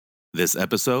This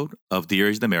episode of Dear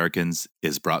Asian Americans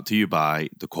is brought to you by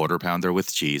the Quarter Pounder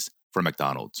with Cheese from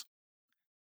McDonald's.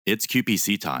 It's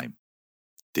QPC time.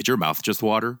 Did your mouth just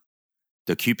water?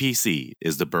 The QPC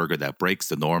is the burger that breaks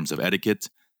the norms of etiquette,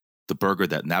 the burger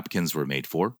that napkins were made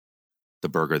for, the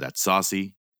burger that's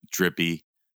saucy, drippy,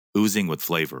 oozing with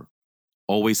flavor,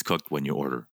 always cooked when you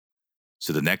order.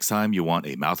 So the next time you want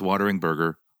a mouth-watering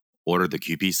burger, order the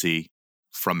QPC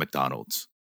from McDonald's.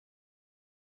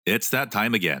 It's that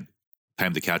time again.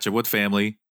 Time to catch up with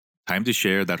family. Time to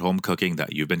share that home cooking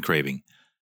that you've been craving.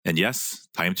 And yes,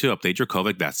 time to update your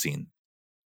COVID vaccine.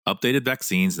 Updated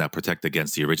vaccines that protect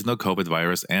against the original COVID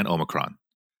virus and Omicron.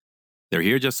 They're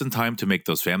here just in time to make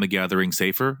those family gatherings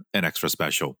safer and extra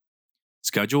special.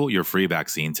 Schedule your free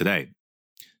vaccine today.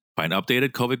 Find updated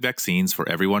COVID vaccines for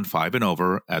everyone 5 and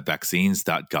over at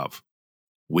vaccines.gov.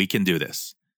 We can do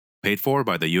this. Paid for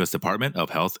by the U.S. Department of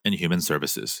Health and Human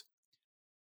Services.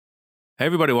 Hey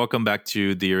everybody, welcome back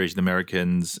to Dear Asian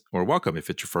Americans, or welcome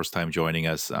if it's your first time joining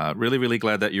us. Really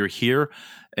glad that you're here.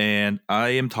 And I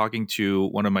am talking to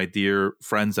one of my dear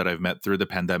friends that I've met through the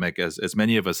pandemic, as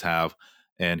many of us have,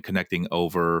 and connecting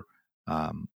over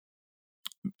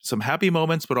some happy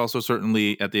moments, but also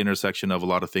certainly at the intersection of a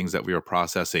lot of things that we are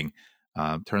processing.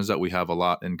 Turns out we have a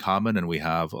lot in common, and we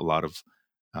have a lot of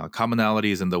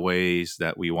commonalities in the ways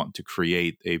that we want to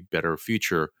create a better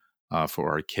future for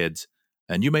our kids.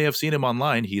 And you may have seen him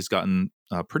online. He's gotten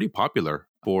pretty popular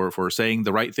for saying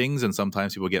the right things, and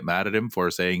sometimes people get mad at him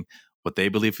for saying what they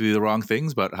believe to be the wrong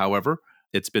things. But however,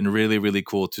 it's been really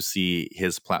cool to see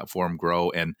his platform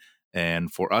grow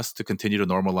and for us to continue to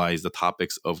normalize the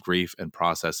topics of grief and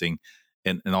processing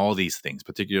and all these things,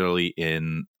 particularly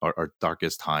in our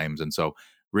darkest times. And so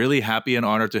really happy and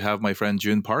honored to have my friend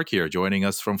June Park here joining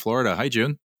us from Florida. Hi,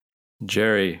 June.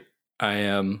 Jerry, I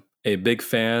am a big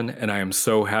fan, and I am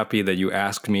so happy that you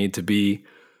asked me to be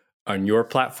on your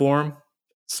platform.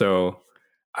 So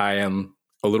I am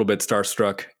a little bit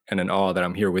starstruck and in awe that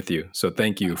I'm here with you. So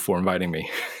thank you for inviting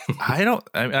me. I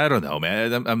don't know,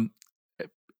 man.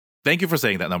 Thank you for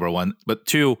saying that, number one. But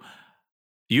two,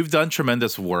 you've done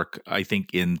tremendous work, I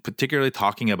think, in particularly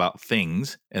talking about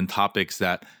things and topics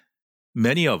that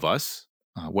many of us,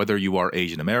 whether you are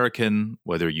Asian American,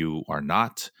 whether you are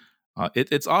not,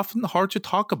 it's often hard to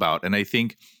talk about. And I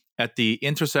think at the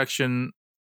intersection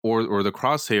or the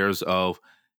crosshairs of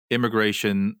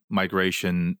immigration,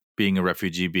 migration, being a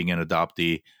refugee, being an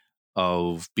adoptee,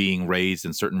 of being raised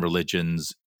in certain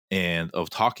religions, and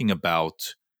of talking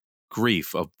about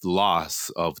grief, of loss,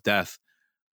 of death,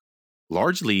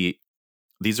 largely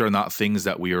these are not things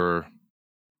that we are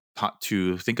taught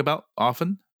to think about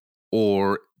often,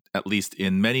 or at least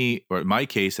in many, or in my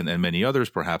case and many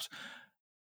others perhaps,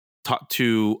 taught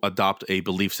to adopt a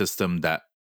belief system that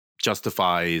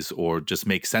justifies or just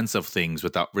makes sense of things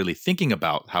without really thinking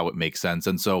about how it makes sense.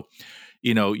 And so,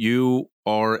 you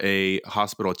are a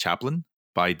hospital chaplain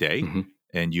by day,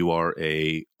 and you are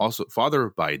also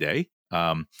father by day,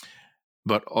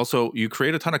 but also you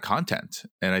create a ton of content.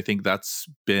 And I think that's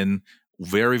been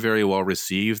very well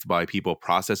received by people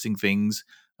processing things,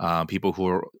 people who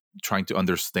are trying to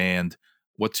understand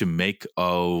what to make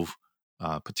of,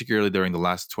 particularly during the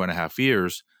last 2.5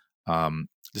 years,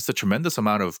 just a tremendous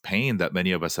amount of pain that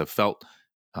many of us have felt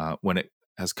when it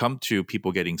has come to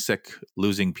people getting sick,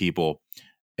 losing people,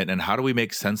 and how do we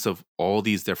make sense of all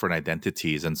these different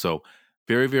identities? And so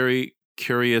very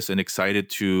curious and excited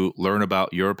to learn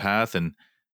about your path. And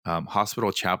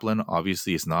hospital chaplain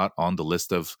obviously is not on the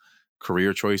list of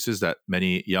career choices that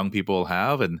many young people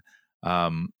have. And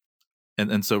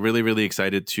so really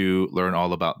excited to learn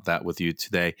all about that with you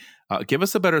today. Give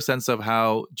us a better sense of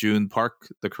how June Park,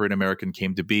 the Korean American,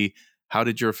 came to be. How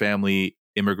did your family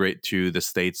immigrate to the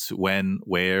States? When,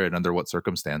 where, and under what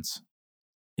circumstance?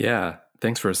 Yeah,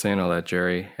 thanks for saying all that,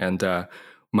 Jerry. And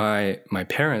my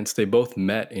parents, they both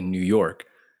met in New York.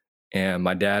 And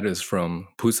my dad is from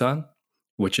Busan,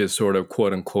 which is sort of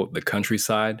quote unquote the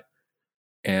countryside.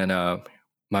 And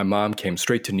my mom came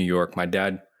straight to New York. My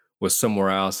dad was somewhere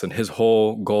else, and his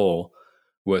whole goal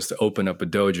was to open up a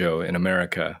dojo in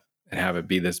America and have it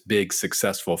be this big,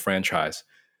 successful franchise.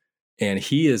 And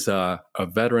he is a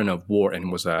veteran of war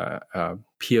and was a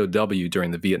POW during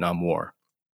the Vietnam War.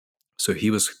 So he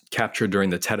was captured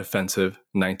during the Tet Offensive,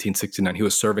 1969. He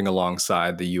was serving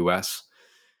alongside the U.S.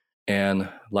 And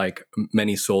like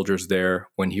many soldiers there,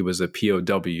 when he was a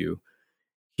POW,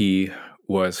 he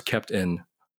was kept in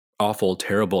awful,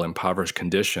 terrible, impoverished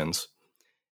conditions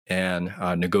and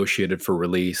negotiated for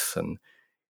release. And,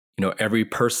 every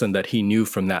person that he knew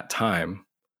from that time,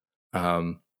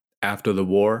 after the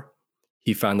war,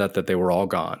 he found out that they were all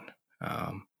gone.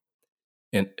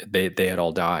 and they had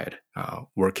all died,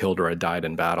 were killed or had died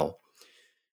in battle.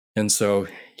 And so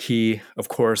he, of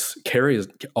course, carries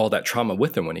all that trauma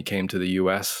with him when he came to the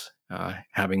U.S.,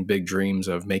 having big dreams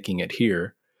of making it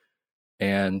here.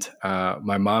 And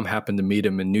my mom happened to meet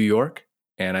him in New York.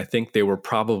 And I think they were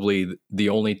probably the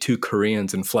only two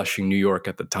Koreans in Flushing, New York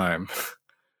at the time.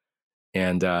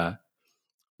 And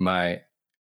my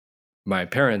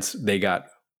parents, they got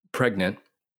pregnant.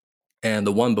 And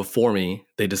the one before me,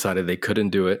 they decided they couldn't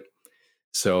do it.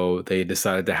 So they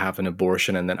decided to have an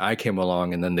abortion. And then I came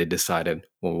along, and then they decided,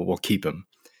 well, we'll keep him.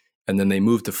 And then they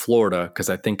moved to Florida because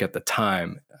I think at the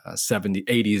time, 70s,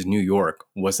 80s, New York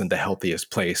wasn't the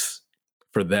healthiest place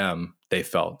for them, they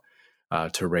felt,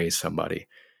 to raise somebody.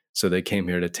 So they came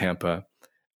here to Tampa,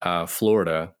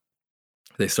 Florida.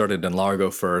 They started in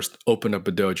Largo first, opened up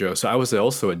a dojo. So I was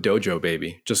also a dojo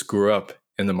baby, just grew up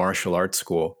in the martial arts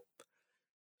school.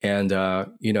 And,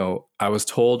 I was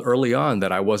told early on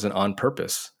that I wasn't on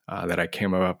purpose, that I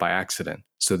came about by accident.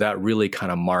 So that really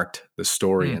kind of marked the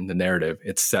story and the narrative.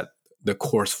 It set the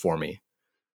course for me,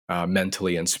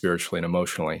 mentally and spiritually and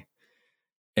emotionally.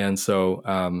 And so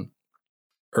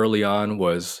early on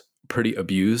was pretty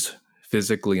abused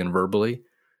physically and verbally.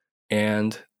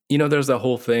 And, there's that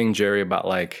whole thing, Jerry, about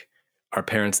like our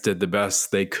parents did the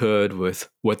best they could with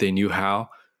what they knew how.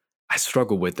 I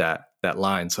struggle with that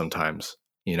line sometimes,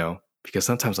 because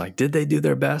sometimes like, did they do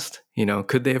their best?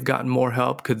 Could they have gotten more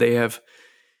help? Could they have,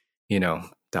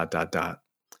 dot, dot, dot.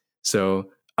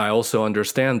 So I also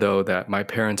understand, though, that my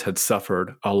parents had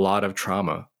suffered a lot of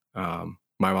trauma. My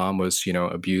mom was,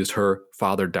 abused. Her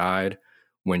father died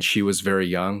when she was very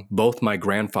young. Both my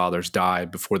grandfathers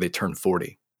died before they turned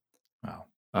 40. Wow.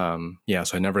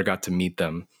 So I never got to meet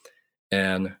them.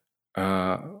 And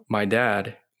my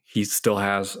dad, he still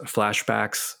has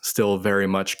flashbacks, still very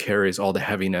much carries all the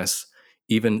heaviness.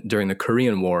 Even during the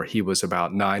Korean War, he was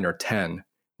about 9 or 10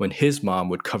 when his mom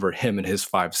would cover him and his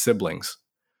 5 siblings.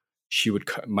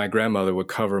 My grandmother would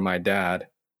cover my dad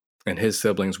and his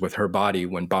siblings with her body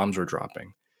when bombs were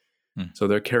dropping. So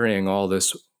they're carrying all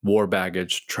this war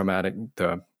baggage, traumatic,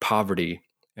 the poverty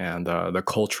and the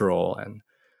cultural and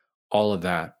all of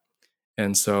that.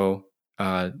 And so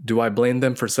do I blame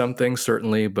them for some things?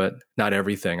 Certainly, but not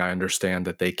everything. I understand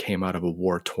that they came out of a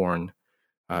war-torn,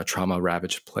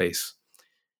 trauma-ravaged place.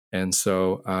 And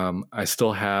so I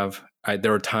still have,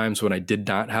 there are times when I did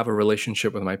not have a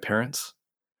relationship with my parents,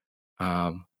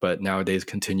 but nowadays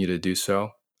continue to do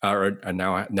so, or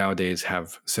nowadays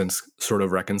have since sort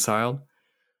of reconciled.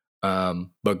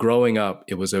 But growing up,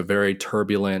 it was a very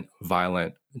turbulent,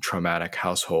 violent, traumatic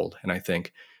household. And I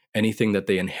think anything that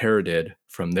they inherited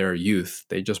from their youth,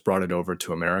 they just brought it over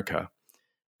to America.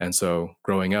 And so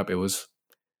growing up, it was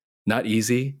not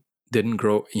easy. Didn't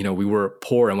grow, we were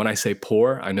poor. And when I say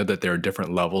poor, I know that there are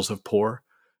different levels of poor.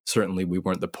 Certainly, we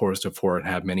weren't the poorest of poor and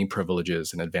had many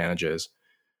privileges and advantages.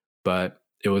 But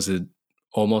it was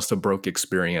almost a broke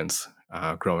experience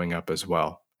growing up as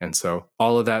well. And so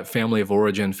all of that family of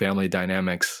origin, family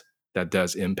dynamics, that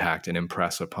does impact and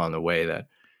impress upon the way that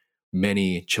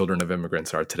many children of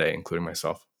immigrants are today, including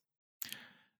myself.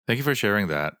 Thank you for sharing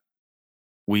that.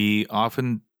 We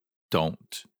often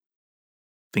don't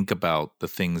think about the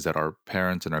things that our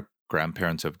parents and our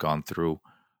grandparents have gone through,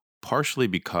 partially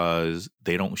because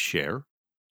they don't share.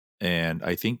 And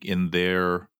I think I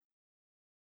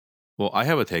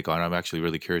have a take on it. I'm actually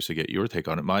really curious to get your take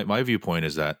on it. My viewpoint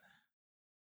is that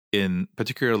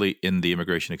particularly in the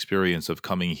immigration experience of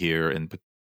coming here and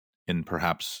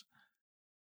perhaps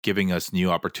giving us new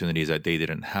opportunities that they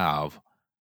didn't have,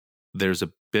 there's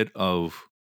a bit of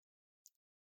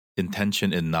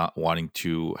intention in not wanting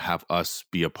to have us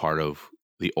be a part of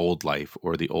the old life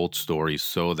or the old stories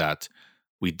so that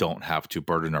we don't have to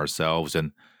burden ourselves.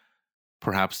 And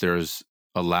perhaps there's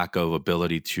a lack of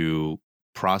ability to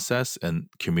process and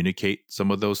communicate some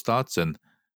of those thoughts. And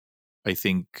I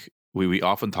think we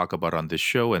often talk about on this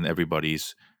show, and every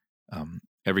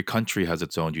country has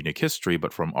its own unique history,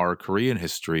 but from our Korean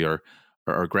history,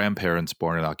 our grandparents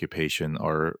born in occupation,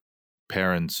 our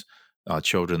parents,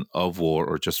 children of war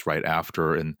or just right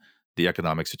after, and the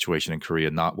economic situation in Korea,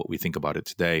 not what we think about it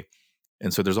today.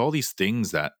 And so there's all these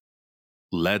things that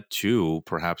led to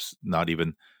perhaps not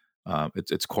even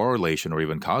it's correlation or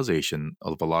even causation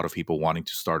of a lot of people wanting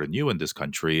to start anew in this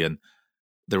country. And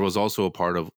there was also a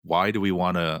part of, why do we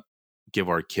want to give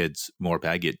our kids more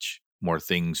baggage, more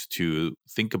things to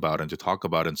think about and to talk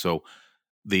about? And so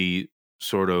the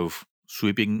sort of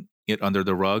sweeping it under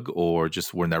the rug, or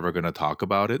just we're never going to talk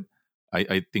about it,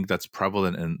 I think that's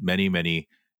prevalent in many, many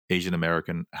Asian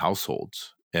American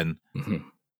households. And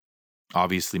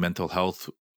obviously mental health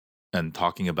and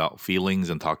talking about feelings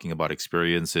and talking about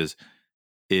experiences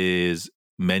is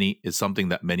something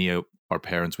that many of our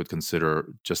parents would consider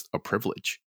just a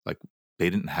privilege. Like they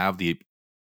didn't have the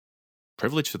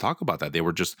privilege to talk about that. They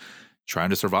were just trying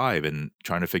to survive and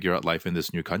trying to figure out life in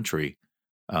this new country.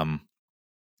 Um,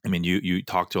 I mean, you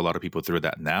talk to a lot of people through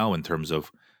that now in terms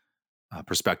of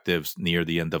perspectives near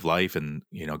the end of life, and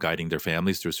guiding their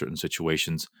families through certain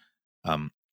situations.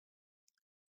 Um,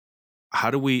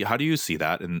 how do you see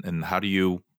that, and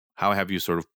how have you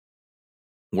sort of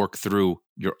worked through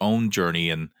your own journey,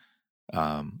 and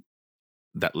um,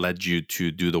 that led you to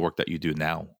do the work that you do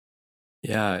now?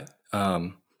 Yeah.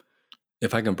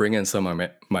 If I can bring in some of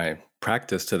my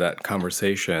practice to that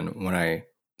conversation, when I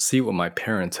see what my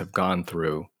parents have gone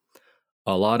through,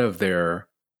 a lot of their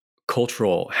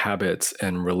cultural habits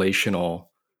and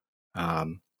relational,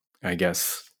 um, I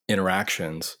guess,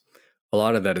 interactions, a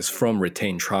lot of that is from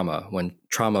retained trauma. When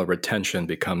trauma retention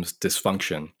becomes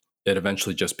dysfunction, it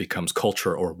eventually just becomes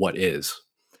culture or what is,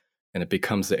 and it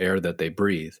becomes the air that they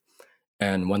breathe.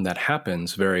 And when that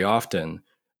happens, very often,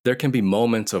 there can be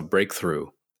moments of breakthrough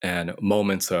and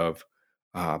moments of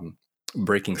um,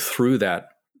 breaking through that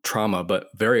trauma, but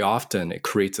very often it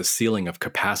creates a ceiling of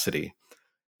capacity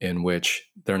in which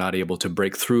they're not able to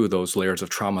break through those layers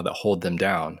of trauma that hold them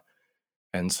down.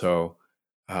 And so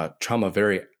trauma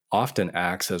very often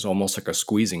acts as almost like a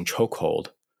squeezing chokehold,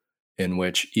 in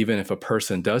which even if a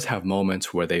person does have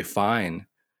moments where they find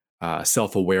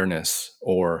self awareness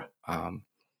or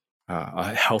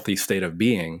a healthy state of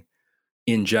being,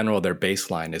 in general, their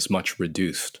baseline is much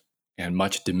reduced and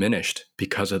much diminished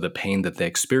because of the pain that they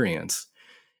experience.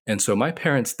 And so my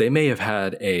parents, they may have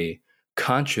had a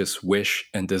conscious wish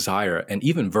and desire and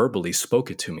even verbally spoke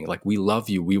it to me like, we love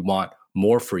you, we want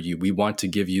more for you, we want to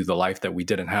give you the life that we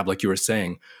didn't have, like you were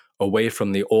saying, away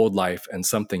from the old life and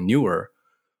something newer.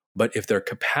 But if their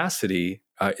capacity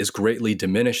is greatly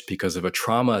diminished because of a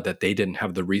trauma that they didn't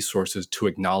have the resources to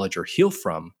acknowledge or heal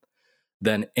from,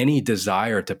 then any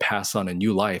desire to pass on a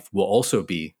new life will also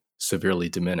be severely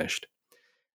diminished.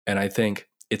 And I think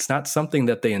it's not something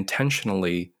that they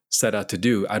intentionally set out to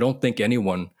do. I don't think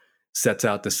anyone sets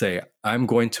out to say, I'm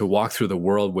going to walk through the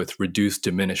world with reduced,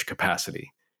 diminished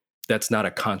capacity. That's not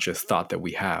a conscious thought that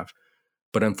we have.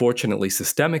 But unfortunately,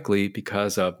 systemically,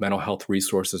 because of mental health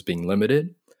resources being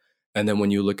limited, and then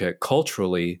when you look at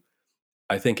culturally,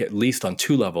 I think at least on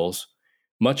two levels,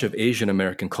 much of Asian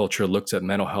American culture looks at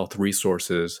mental health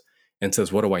resources and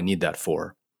says, what do I need that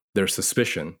for? There's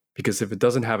suspicion, because if it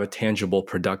doesn't have a tangible,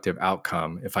 productive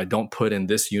outcome, if I don't put in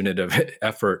this unit of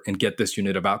effort and get this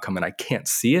unit of outcome and I can't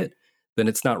see it, then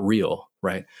it's not real,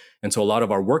 right? And so a lot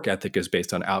of our work ethic is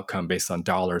based on outcome, based on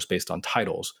dollars, based on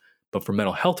titles. But for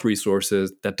mental health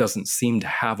resources, that doesn't seem to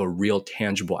have a real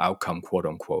tangible outcome, quote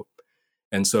unquote.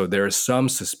 And so there is some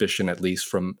suspicion, at least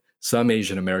from some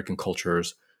Asian American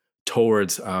cultures,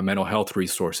 towards mental health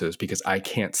resources because I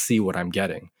can't see what I'm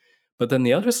getting. But then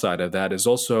the other side of that is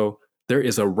also there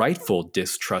is a rightful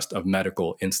distrust of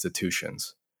medical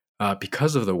institutions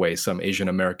because of the way some Asian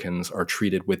Americans are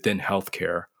treated within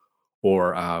healthcare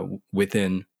or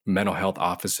within mental health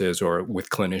offices or with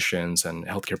clinicians and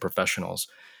healthcare professionals.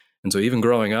 And so even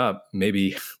growing up,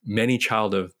 maybe many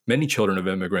children of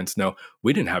immigrants know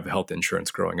we didn't have health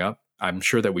insurance growing up. I'm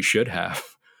sure that we should have,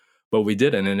 but we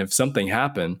didn't. And if something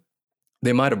happened,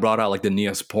 they might have brought out like the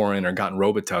Neosporin or gotten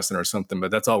Robitussin or something,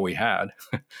 but that's all we had,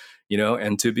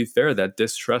 And to be fair, that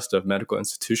distrust of medical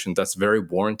institutions, that's very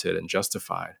warranted and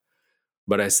justified.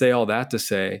 But I say all that to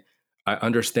say, I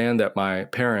understand that my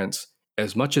parents,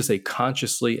 as much as they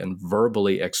consciously and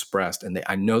verbally expressed, and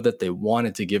I know that they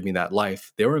wanted to give me that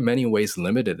life, they were in many ways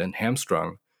limited and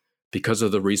hamstrung because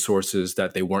of the resources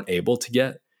that they weren't able to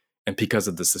get and because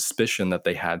of the suspicion that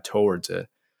they had towards it.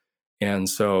 And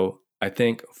so I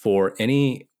think for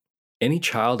any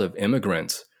child of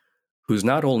immigrants who's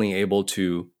not only able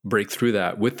to break through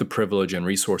that with the privilege and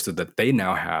resources that they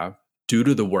now have due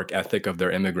to the work ethic of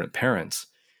their immigrant parents,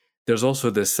 there's also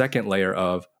this second layer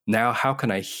of now how can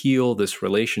I heal this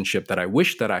relationship that I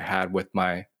wish that I had with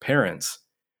my parents?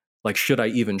 Like, should I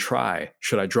even try?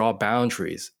 Should I draw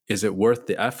boundaries? Is it worth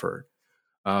the effort?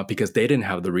 Because they didn't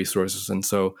have the resources. And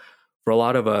so for a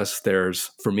lot of us,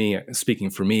 speaking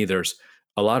for me, there's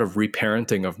a lot of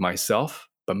reparenting of myself,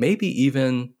 but maybe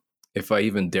even, if I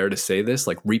even dare to say this,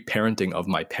 like reparenting of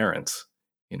my parents,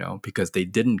 because they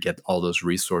didn't get all those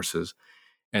resources.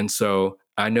 And so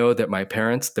I know that my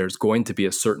parents, there's going to be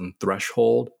a certain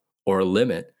threshold or a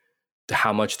limit to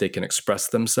how much they can express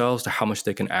themselves, to how much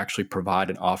they can actually provide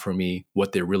and offer me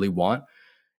what they really want.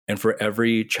 And for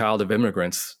every child of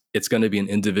immigrants, it's going to be an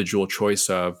individual choice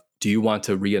of, do you want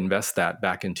to reinvest that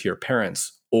back into your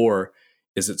parents? Or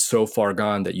is it so far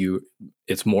gone that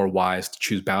it's more wise to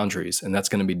choose boundaries? And that's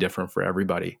going to be different for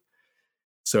everybody.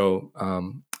 So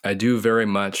I do very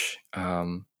much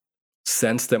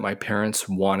sense that my parents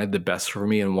wanted the best for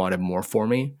me and wanted more for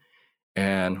me.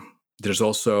 And there's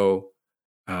also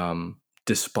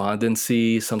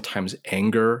despondency, sometimes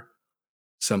anger,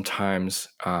 sometimes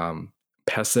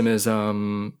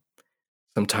pessimism,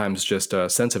 sometimes just a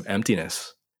sense of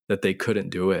emptiness that they couldn't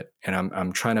do it. And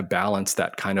I'm trying to balance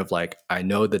that kind of like, I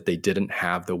know that they didn't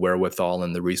have the wherewithal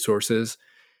and the resources.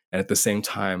 And at the same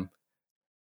time,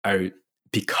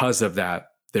 because of that,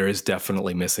 there is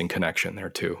definitely missing connection there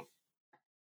too.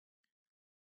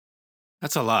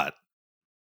 That's a lot.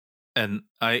 And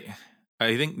I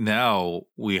think now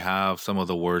we have some of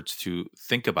the words to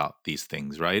think about these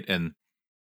things, right? And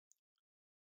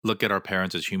look at our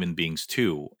parents as human beings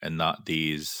too, and not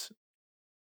these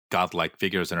godlike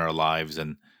figures in our lives.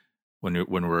 And when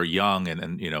we're young,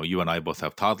 and you and I both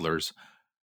have toddlers,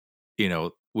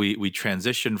 we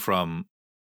transition from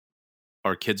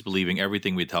our kids believing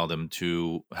everything we tell them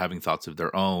to having thoughts of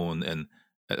their own, and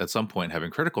at some point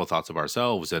having critical thoughts of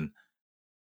ourselves. And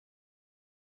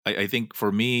I think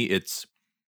for me, it's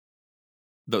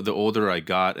the older I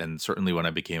got, and certainly when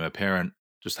I became a parent,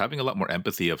 just having a lot more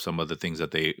empathy of some of the things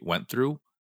that they went through,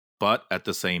 but at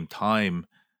the same time,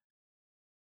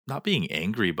 not being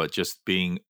angry, but just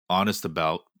being honest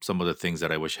about some of the things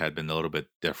that I wish had been a little bit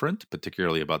different,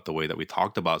 particularly about the way that we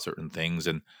talked about certain things.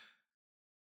 And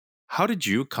how did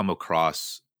you come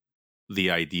across the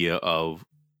idea of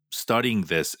studying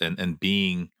this and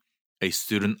being a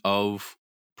student of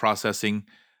processing?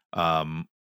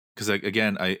 Because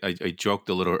again, I joked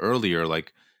a little earlier,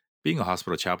 like being a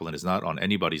hospital chaplain is not on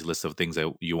anybody's list of things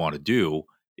that you want to do.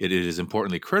 It is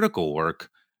importantly critical work.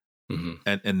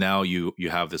 Mm-hmm. And now you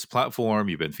have this platform.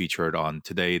 You've been featured on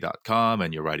today.com,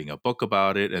 and you're writing a book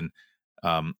about it. And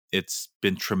it's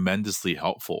been tremendously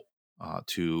helpful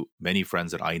to many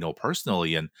friends that I know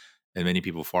personally, and many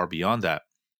people far beyond that.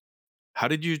 How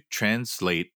did you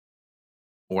translate,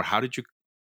 or how did you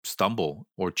stumble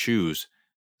or choose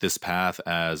this path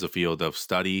as a field of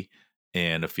study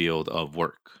and a field of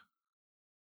work?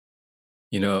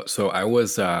 So I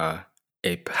was a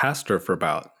pastor for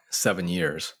about 7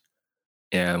 years.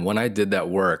 And when I did that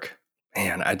work,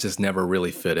 man, I just never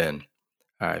really fit in.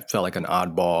 I felt like an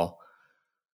oddball.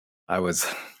 I was,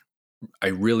 I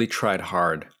really tried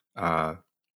hard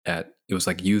it was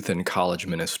like youth and college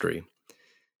ministry.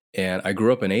 And I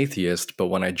grew up an atheist, but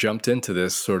when I jumped into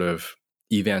this sort of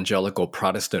evangelical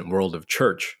Protestant world of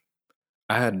church,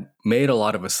 I had made a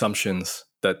lot of assumptions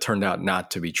that turned out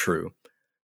not to be true.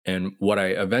 And what I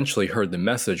eventually heard the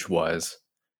message was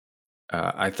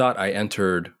I thought I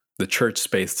entered the church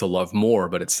space to love more,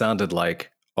 but it sounded like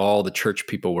all the church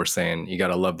people were saying, you got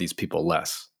to love these people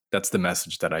less. That's the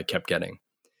message that I kept getting.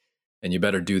 And you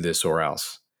better do this or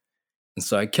else. And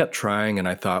so I kept trying, and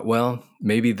I thought, well,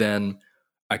 maybe then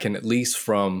I can at least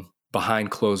from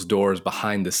behind closed doors,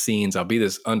 behind the scenes, I'll be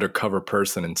this undercover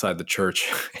person inside the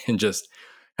church and just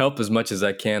help as much as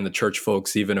I can the church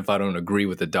folks, even if I don't agree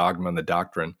with the dogma and the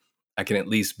doctrine. I can at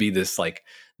least be this like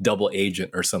double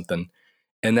agent or something.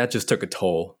 And that just took a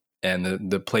toll. And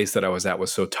the place that I was at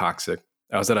was so toxic.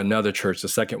 I was at another church, the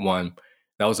second one.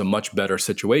 That was a much better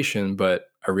situation, but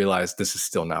I realized this is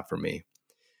still not for me.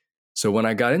 So when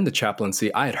I got into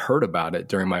chaplaincy, I had heard about it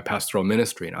during my pastoral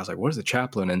ministry. And I was like, what is a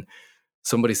chaplain? And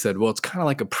somebody said, well, it's kind of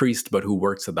like a priest, but who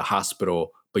works at the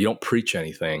hospital, but you don't preach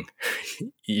anything.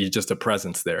 You're just a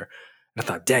presence there. And I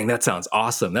thought, dang, that sounds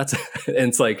awesome. And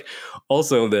it's like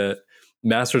also the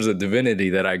Masters of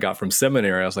Divinity that I got from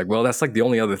seminary. I was like, well, that's like the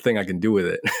only other thing I can do with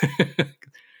it.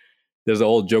 There's an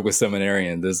old joke with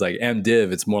seminarian. There's like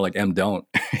MDiv. It's more like M don't.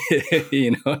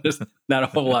 There's not a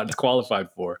whole lot it's qualified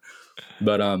for.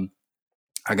 But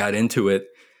I got into it,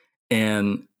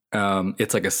 and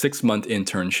it's like a 6-month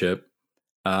internship.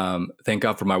 Thank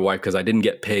God for my wife, because I didn't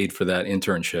get paid for that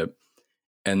internship.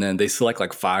 And then they select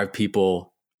like 5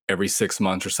 people every 6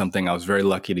 months or something. I was very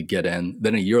lucky to get in.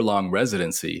 Then a year-long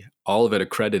residency, all of it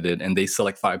accredited, and they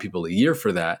select 5 people a year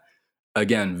for that.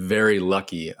 Again, very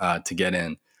lucky to get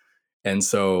in. And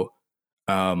so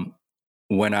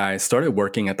when I started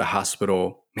working at the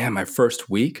hospital, man, my first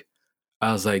week,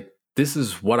 I was like, this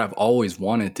is what I've always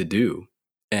wanted to do.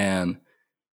 And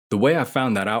the way I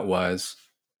found that out was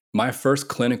my first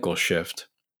clinical shift,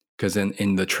 because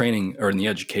in the training or in the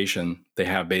education, they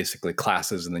have basically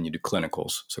classes and then you do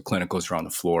clinicals. So clinicals are on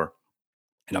the floor.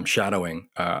 And I'm shadowing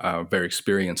a very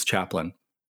experienced chaplain.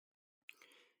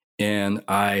 And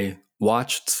I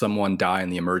watched someone die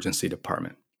in the emergency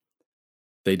department.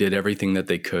 They did everything that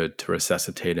they could to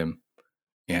resuscitate him.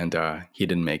 and he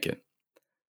didn't make it.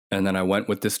 And then I went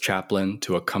with this chaplain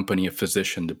to accompany a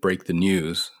physician to break the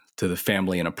news to the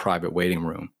family in a private waiting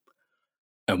room.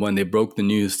 And when they broke the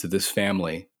news to this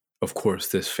family, of course,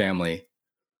 this family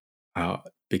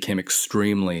became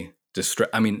extremely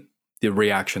distressed. I mean, the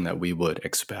reaction that we would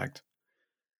expect.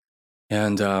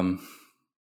 And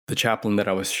the chaplain that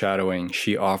I was shadowing,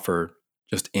 she offered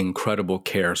just incredible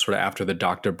care. Sort of after the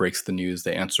doctor breaks the news,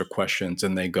 they answer questions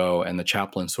and they go, and the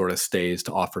chaplain sort of stays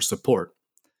to offer support.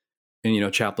 And, you know,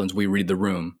 chaplains, we read the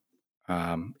room.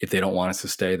 If they don't want us to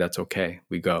stay, that's okay.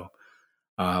 We go.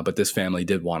 But this family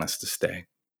did want us to stay.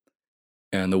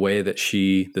 And the way that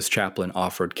this chaplain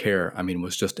offered care, I mean,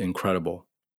 was just incredible.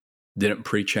 Didn't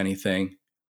preach anything,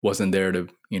 wasn't there to,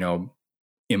 you know,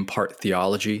 impart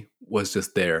theology, was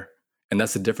just there. And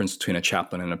that's the difference between a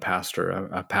chaplain and a pastor.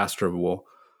 A pastor will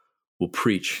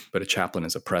preach, but a chaplain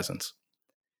is a presence.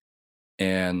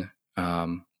 And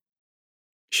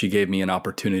she gave me an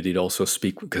opportunity to also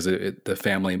speak because the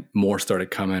family more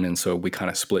started coming. And so we kind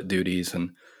of split duties.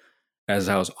 And as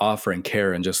I was offering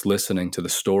care and just listening to the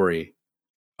story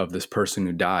of this person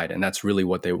who died, and that's really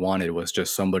what they wanted, was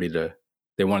just somebody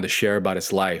they wanted to share about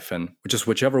his life. And just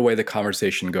whichever way the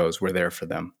conversation goes, we're there for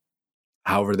them,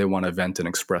 however they want to vent and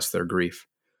express their grief.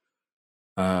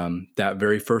 That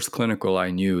very first clinical,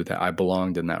 I knew that I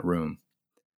belonged in that room.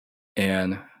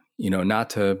 And, you know, not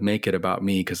to make it about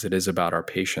me, because it is about our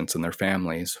patients and their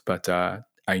families, but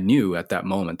I knew at that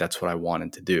moment that's what I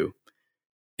wanted to do.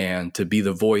 And to be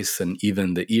the voice and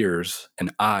even the ears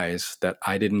and eyes that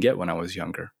I didn't get when I was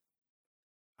younger.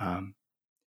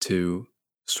 To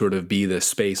sort of be the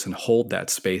space and hold that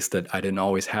space that I didn't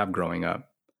always have growing up.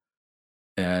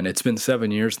 And it's been 7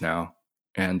 years now,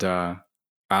 and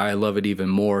I love it even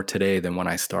more today than when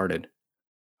I started.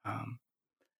 And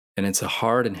it's a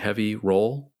hard and heavy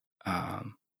role,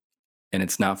 and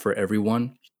it's not for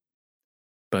everyone.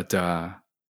 But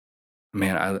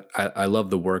man, I love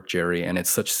the work, Jerry, and it's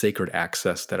such sacred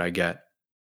access that I get.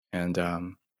 And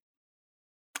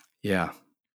yeah,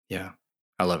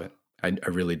 I love it. I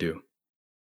really do.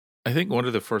 I think one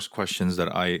of the first questions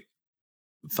that I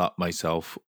thought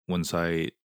myself once I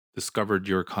discovered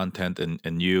your content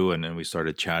and you and we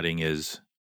started chatting is,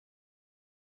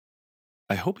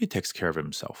 I hope he takes care of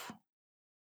himself.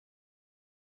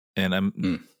 And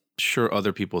I'm sure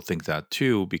other people think that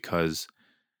too, because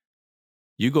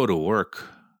you go to work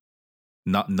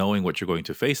not knowing what you're going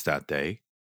to face that day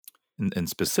in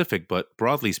specific, but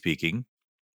broadly speaking,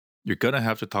 you're going to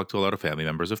have to talk to a lot of family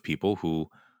members of people who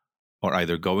are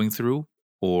either going through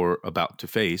or about to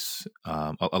face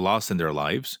a loss in their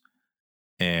lives.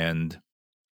 And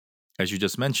as you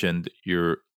just mentioned,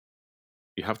 you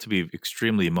have to be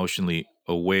extremely emotionally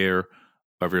aware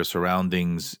of your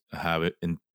surroundings, have it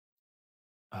in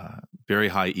very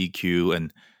high EQ,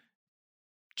 and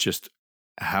just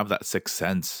have that sixth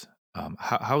sense.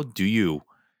 How do you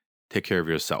take care of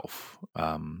yourself?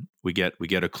 We get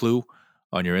a clue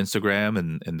on your Instagram,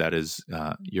 and that is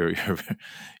your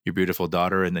your beautiful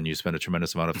daughter, and then you spend a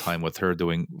tremendous amount of time with her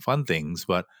doing fun things.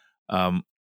 But how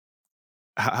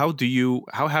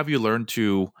have you learned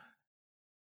to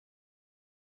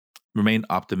remain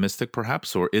optimistic,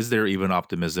 perhaps, or is there even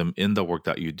optimism in the work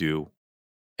that you do?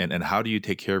 And how do you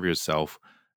take care of yourself?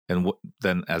 And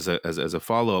then as a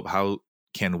follow up, how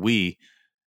can we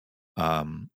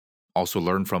also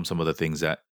learn from some of the things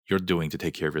that you're doing to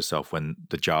take care of yourself when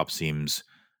the job seems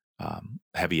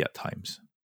heavy at times?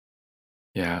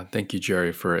 Yeah, thank you,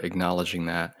 Jerry, for acknowledging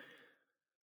that.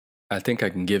 I think I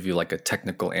can give you like a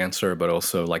technical answer, but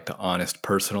also like the honest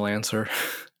personal answer.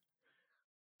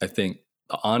 I think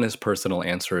the honest personal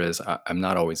answer is I'm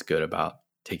not always good about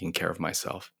taking care of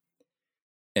myself.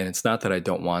 And it's not that I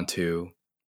don't want to,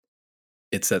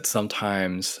 it's that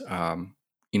sometimes,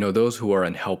 you know, those who are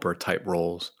in helper type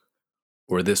roles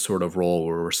or this sort of role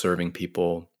where we're serving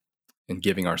people and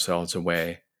giving ourselves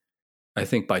away, I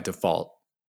think by default,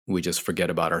 we just forget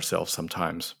about ourselves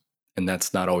sometimes. And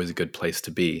that's not always a good place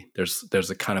to be. There's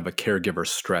a kind of a caregiver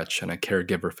stretch and a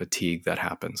caregiver fatigue that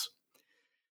happens.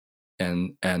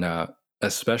 And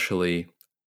especially,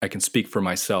 I can speak for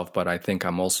myself, but I think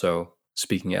I'm also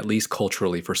speaking at least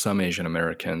culturally for some Asian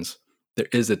Americans. There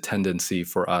is a tendency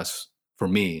for us, for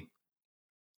me,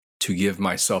 to give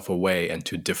myself away and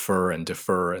to defer and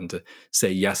to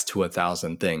say yes to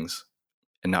 1,000 things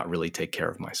and not really take care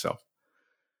of myself.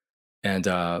 And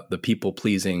the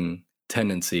people-pleasing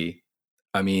tendency,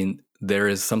 I mean, there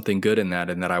is something good in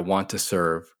that I want to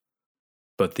serve.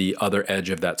 But the other edge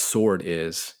of that sword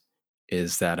is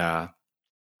that I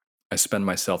spend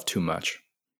myself too much.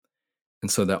 And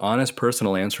so the honest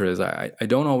personal answer is I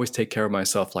don't always take care of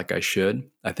myself like I should.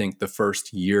 I think the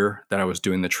first year that I was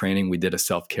doing the training, we did a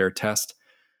self-care test.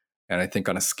 And I think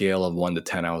on a scale of 1 to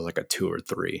 10, I was like a 2 or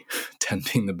 3, 10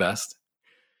 being the best.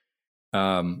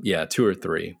 Yeah, 2 or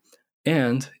 3.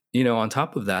 And, on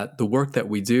top of that, the work that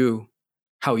we do,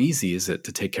 how easy is it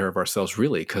to take care of ourselves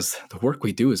really? Because the work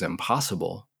we do is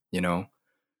impossible.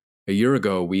 A year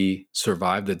ago, we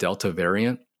survived the Delta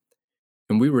variant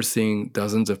and we were seeing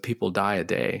dozens of people die a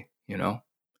day.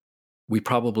 We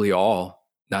probably all,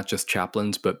 not just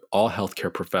chaplains, but all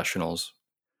healthcare professionals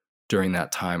during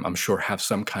that time, I'm sure have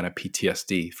some kind of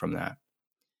PTSD from that.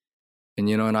 And,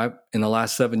 in the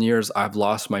last 7 years, I've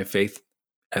lost my faith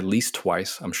at least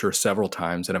twice, I'm sure several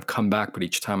times, and I've come back, but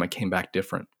each time I came back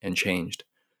different and changed.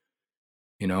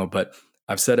 But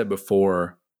I've said it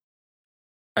before,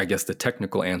 I guess the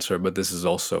technical answer, but this is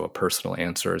also a personal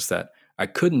answer, is that I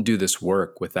couldn't do this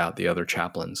work without the other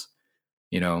chaplains.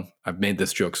 I've made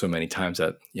this joke so many times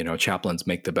that, chaplains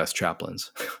make the best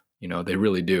chaplains. They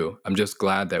really do. I'm just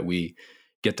glad that we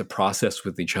get to process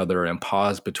with each other and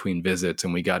pause between visits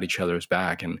and we got each other's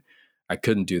back. And I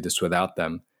couldn't do this without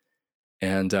them.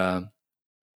 And,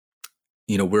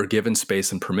 we're given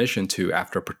space and permission to,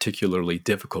 after a particularly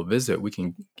difficult visit, we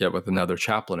can get with another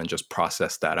chaplain and just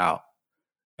process that out.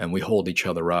 And we hold each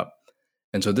other up.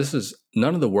 And so this is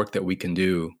none of the work that we can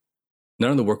do.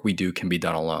 None of the work we do can be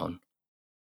done alone.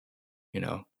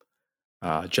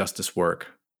 Justice work,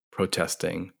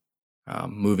 protesting,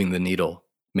 moving the needle,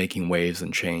 making waves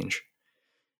and change.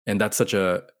 And that's such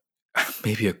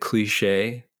maybe a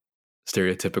cliche,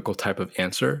 stereotypical type of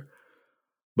answer.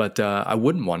 But I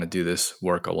wouldn't want to do this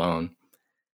work alone.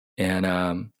 And,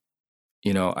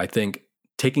 I think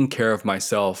taking care of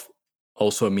myself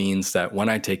also means that when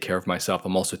I take care of myself,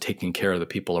 I'm also taking care of the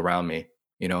people around me,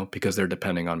 because they're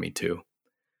depending on me too.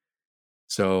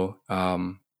 So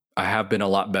I have been a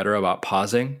lot better about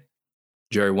pausing.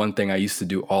 Jerry, one thing I used to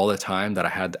do all the time that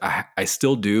I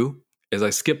still do is I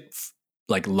skip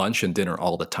like lunch and dinner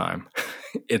all the time.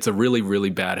 It's a really, really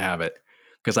bad habit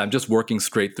because I'm just working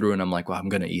straight through and I'm like, well, I'm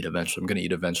going to eat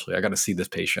eventually. I got to see this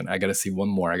patient. I got to see one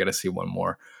more.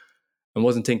 I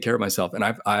wasn't taking care of myself. And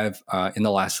I've in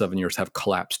the last 7 years have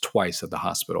collapsed twice at the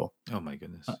hospital. Oh my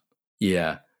goodness.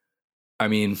 Yeah. I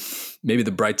mean, maybe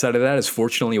the bright side of that is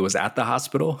fortunately it was at the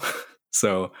hospital.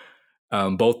 So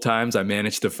both times I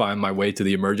managed to find my way to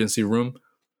the emergency room.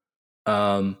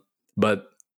 But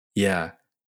yeah,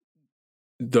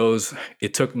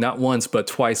 it took not once, but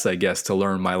twice, I guess, to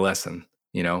learn my lesson.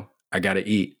 I got to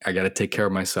eat. I got to take care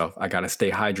of myself. I got to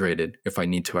stay hydrated. If I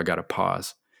need to, I got to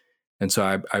pause. And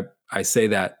so I say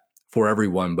that for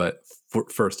everyone, but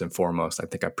first and foremost, I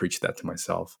think I preach that to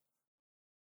myself.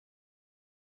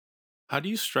 How do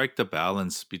you strike the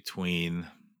balance between,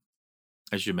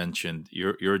 as you mentioned,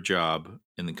 your job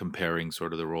in comparing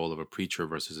sort of the role of a preacher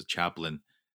versus a chaplain?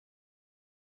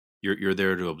 You're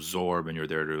there to absorb and you're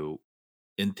there to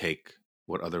intake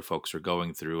what other folks are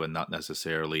going through and not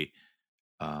necessarily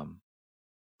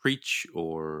preach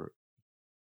or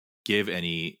give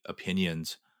any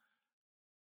opinions.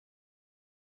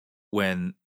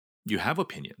 When you have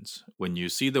opinions, when you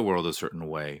see the world a certain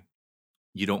way,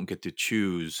 you don't get to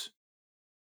choose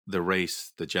the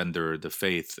race, the gender, the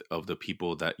faith of the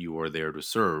people that you are there to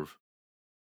serve.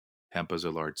 Tampa's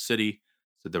a large city,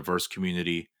 it's a diverse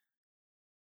community.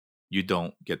 You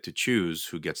don't get to choose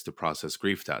who gets to process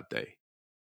grief that day.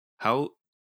 How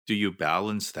do you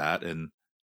balance that? And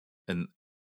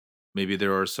maybe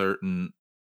there are certain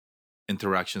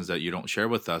interactions that you don't share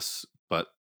with us, but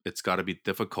it's got to be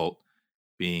difficult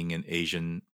being an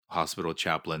Asian hospital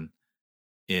chaplain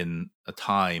in a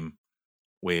time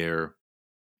where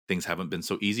things haven't been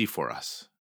so easy for us,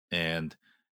 and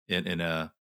in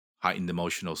a heightened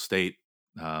emotional state.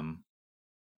 I'm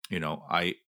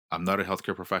not a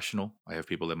healthcare professional. I have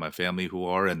people in my family who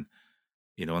are, and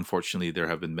unfortunately, there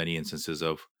have been many instances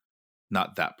of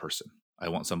not that person. I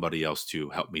want somebody else to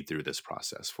help me through this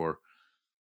process for,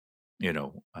 I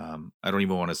don't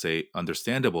even want to say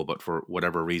understandable, but for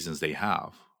whatever reasons they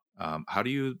have. How do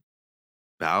you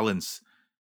balance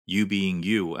you being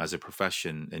you as a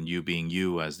profession and you being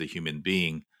you as the human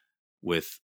being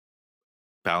with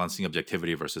balancing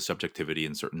objectivity versus subjectivity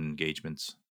in certain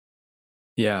engagements?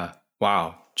 Yeah.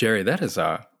 Wow. Jerry, that is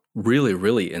a really,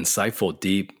 really insightful,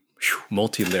 deep,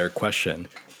 multi-layered question.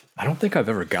 I don't think I've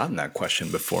ever gotten that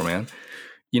question before, man.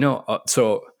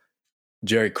 So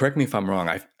Jerry, correct me if I'm wrong.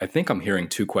 I think I'm hearing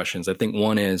two questions. I think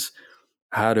one is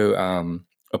how to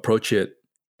approach it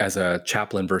as a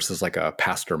chaplain versus like a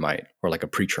pastor might or like a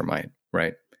preacher might,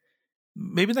 right?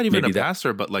 maybe not even Maybe a that.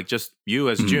 pastor, but like just you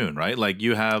as Mhm. June, right? Like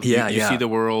you have Yeah, you see yeah. the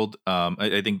world.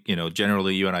 I think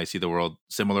generally you and I see the world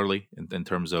similarly in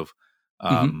terms of Hmm,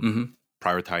 um, hmm.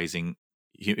 prioritizing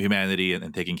humanity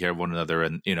and taking care of one another,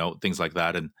 and things like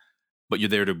that. And but you're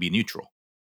there to be neutral,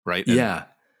 right? And Yeah.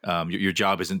 your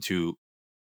job isn't to,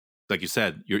 like you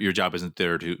said, your job isn't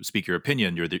there to speak your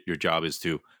opinion. Your job is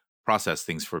to process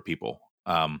things for people.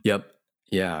 Yep.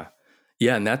 Yeah.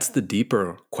 Yeah. And that's the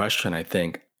deeper question, I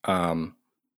think, that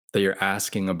you're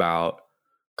asking about.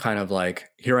 Kind of like,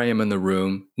 here I am in the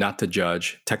room, not to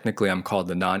judge. Technically, I'm called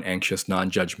the non anxious,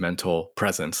 non judgmental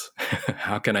presence.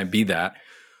 How can I be that?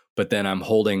 But then I'm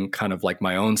holding kind of like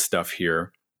my own stuff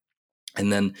here.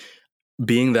 And then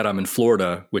being that I'm in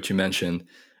Florida, which you mentioned,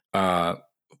 uh,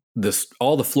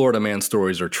 all the Florida man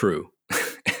stories are true.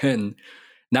 And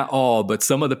not all, but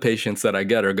some of the patients that I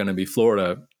get are going to be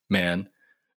Florida man.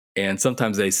 And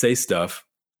sometimes they say stuff,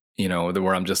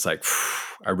 where I'm just like,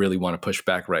 I really want to push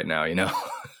back right now,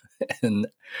 and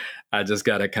I just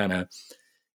got to kind of,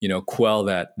 quell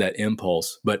that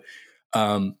impulse. But,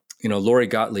 Lori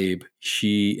Gottlieb,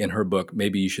 she, in her book,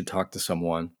 Maybe You Should Talk to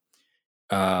Someone,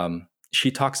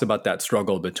 she talks about that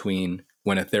struggle between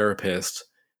when a therapist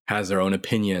has their own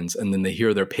opinions and then they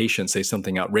hear their patient say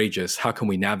something outrageous. How can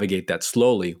we navigate that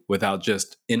slowly without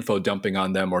just info dumping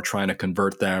on them or trying to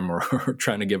convert them or, or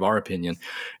trying to give our opinion?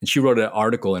 And she wrote an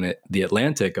article in The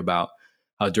Atlantic about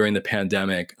how during the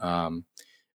pandemic,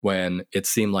 when it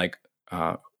seemed like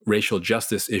racial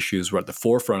justice issues were at the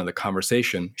forefront of the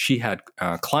conversation, she had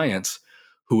clients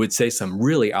who would say some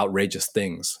really outrageous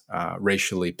things,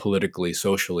 racially, politically,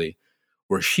 socially,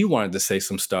 where she wanted to say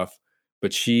some stuff,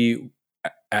 but she,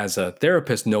 as a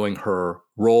therapist, knowing her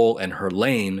role and her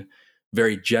lane,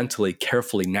 very gently,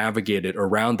 carefully navigated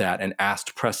around that and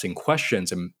asked pressing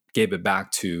questions and gave it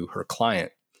back to her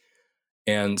client.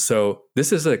 And so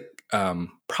this is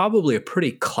probably a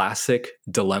pretty classic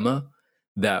dilemma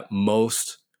that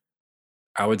most,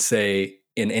 I would say,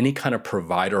 in any kind of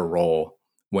provider role,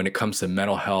 when it comes to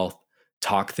mental health,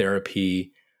 talk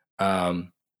therapy,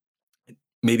 um,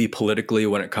 maybe politically,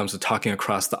 when it comes to talking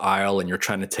across the aisle and you're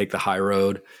trying to take the high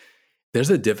road, there's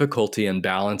a difficulty in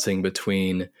balancing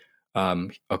between,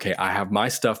 okay, I have my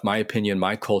stuff, my opinion,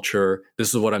 my culture. This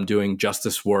is what I'm doing,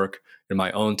 justice work in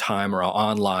my own time or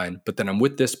online. But then I'm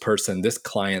with this person, this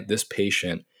client, this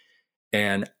patient,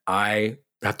 and I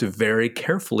have to very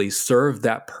carefully serve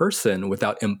that person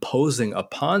without imposing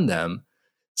upon them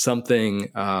something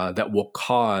that will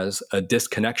cause a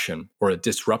disconnection or a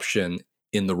disruption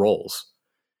in the roles.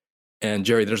 And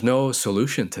Jerry, there's no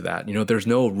solution to that. There's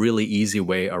no really easy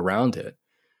way around it.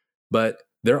 But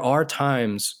there are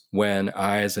times when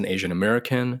I, as an Asian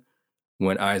American,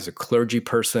 when I, as a clergy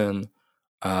person,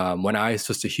 when I, as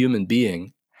just a human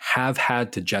being, have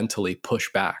had to gently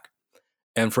push back.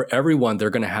 And for everyone, they're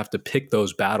going to have to pick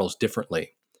those battles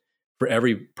differently. For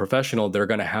every professional, they're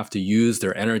going to have to use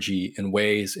their energy in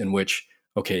ways in which,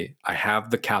 okay, I have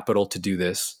the capital to do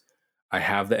this. I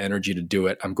have the energy to do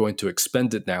it. I'm going to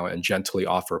expend it now and gently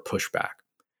offer pushback.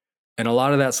 And a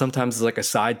lot of that sometimes is like a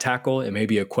side tackle. It may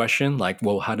be a question like,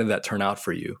 well, how did that turn out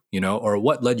for you? Or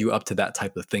what led you up to that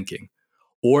type of thinking?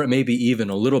 Or it may be even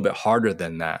a little bit harder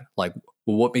than that. Like,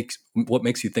 well, what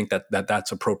makes you think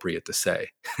that's appropriate to say?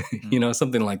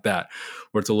 Something like that,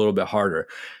 where it's a little bit harder.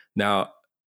 Now,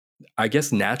 I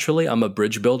guess naturally I'm a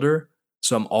bridge builder,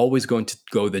 so I'm always going to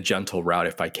go the gentle route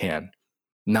if I can.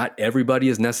 Not everybody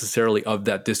is necessarily of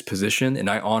that disposition, and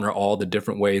I honor all the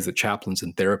different ways that chaplains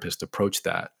and therapists approach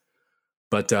that.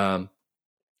 But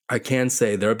I can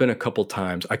say there have been a couple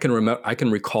times I can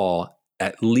recall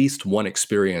at least one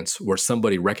experience where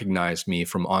somebody recognized me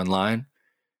from online,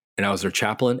 and I was their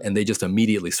chaplain, and they just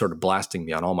immediately started blasting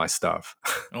me on all my stuff.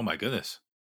 Oh my goodness.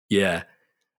 Yeah,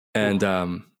 Ooh.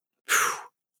 and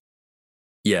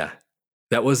yeah,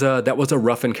 that was a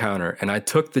rough encounter, and I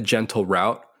took the gentle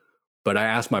route, but I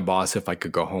asked my boss if I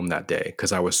could go home that day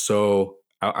because I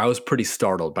was pretty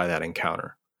startled by that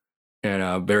encounter.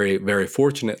 And very, very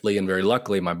fortunately and very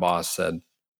luckily, my boss said,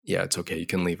 "Yeah, it's okay. You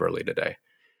can leave early today."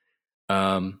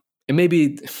 And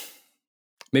maybe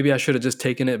I should have just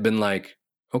taken it, been like,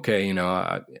 "Okay,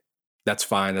 that's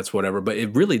fine. That's whatever." But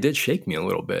it really did shake me a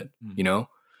little bit,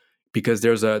 because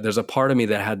there's a part of me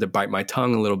that had to bite my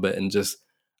tongue a little bit and just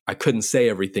I couldn't say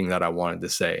everything that I wanted to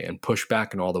say and push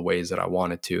back in all the ways that I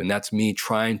wanted to. And that's me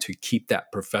trying to keep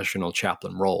that professional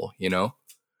chaplain role.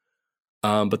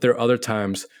 But there are other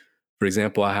times. For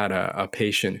example, I had a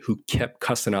patient who kept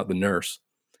cussing out the nurse.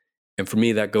 And for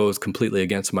me, that goes completely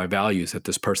against my values that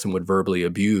this person would verbally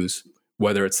abuse,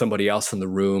 whether it's somebody else in the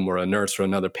room or a nurse or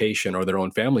another patient or their own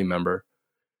family member.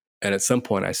 And at some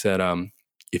point I said,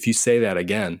 if you say that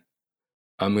again,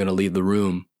 I'm going to leave the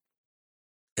room,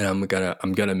 and I'm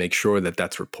going to make sure that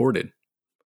that's reported,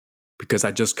 because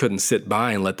I just couldn't sit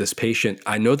by and let this patient,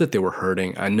 I know that they were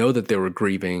hurting. I know that they were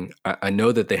grieving. I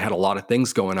know that they had a lot of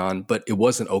things going on, but it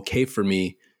wasn't okay for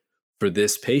me, for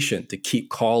this patient to keep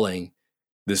calling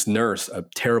this nurse a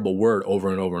terrible word over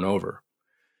and over and over.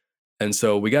 And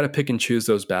so we got to pick and choose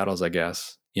those battles, I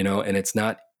guess, and it's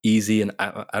not easy. And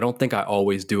I don't think I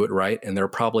always do it right. And there are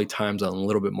probably times I'm a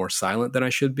little bit more silent than I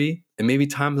should be. And maybe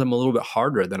times I'm a little bit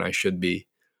harder than I should be.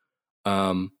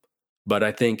 But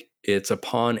I think it's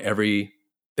upon every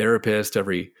therapist,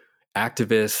 every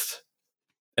activist,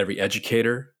 every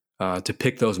educator to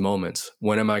pick those moments.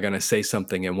 When am I going to say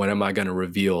something, and when am I going to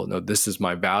reveal, no, this is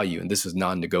my value and this is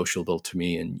non-negotiable to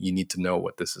me, and you need to know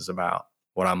what this is about,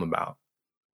 what I'm about.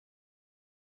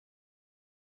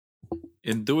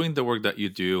 In doing the work that you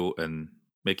do and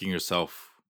making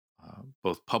yourself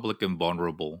both public and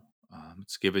vulnerable,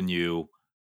 it's given you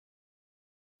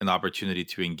an opportunity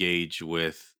to engage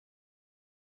with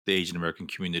the Asian American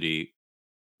community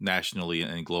nationally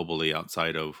and globally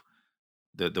outside of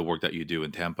the work that you do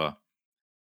in Tampa.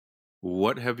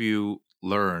 What have you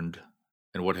learned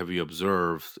and what have you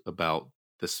observed about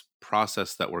this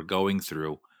process that we're going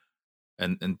through?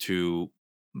 And to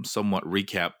somewhat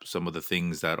recap some of the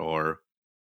things that are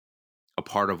a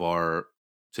part of our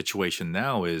situation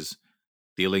now is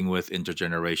dealing with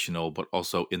intergenerational but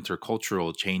also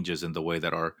intercultural changes in the way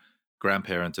that our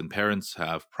grandparents and parents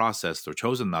have processed or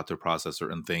chosen not to process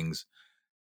certain things.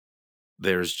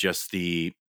 There's just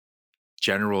the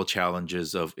general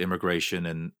challenges of immigration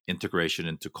and integration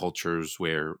into cultures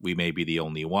where we may be the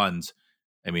only ones.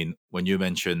 I mean, when you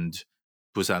mentioned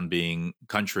Busan being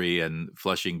country and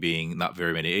Flushing being not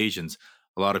very many Asians,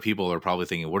 a lot of people are probably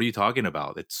thinking, what are you talking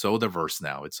about? It's so diverse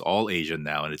now. It's all Asian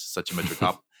now, and it's such a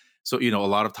metropolitan. So, a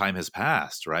lot of time has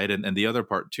passed, right? And the other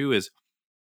part, too, is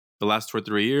the last 2 or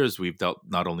 3 years, we've dealt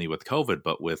not only with COVID,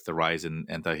 but with the rise in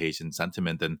anti-Asian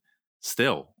sentiment. And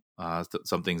still,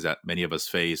 some things that many of us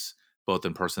face, both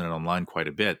in person and online, quite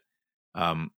a bit.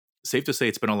 Safe to say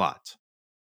it's been a lot.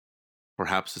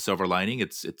 Perhaps the silver lining,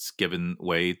 it's given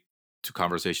way to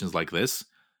conversations like this,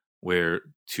 where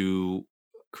two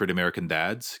Korean American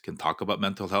dads can talk about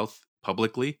mental health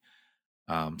publicly.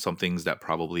 Some things that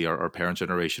probably our parent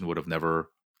generation would have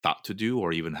never thought to do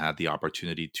or even had the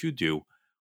opportunity to do.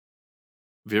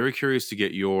 Very curious to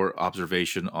get your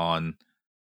observation on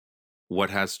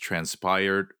what has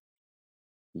transpired,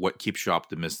 what keeps you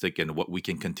optimistic, and what we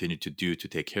can continue to do to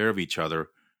take care of each other,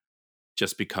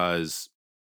 just because,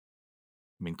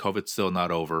 COVID's still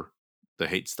not over. The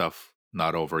hate stuff,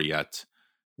 not over yet.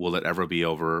 Will it ever be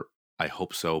over? I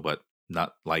hope so, but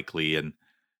not likely. And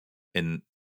in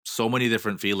so many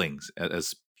different feelings,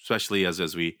 especially as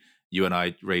you and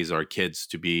I raise our kids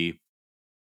to be,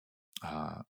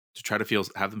 to try to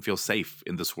have them feel safe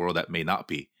in this world that may not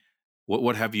be.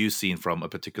 What have you seen from a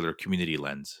particular community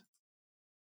lens?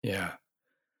 Yeah.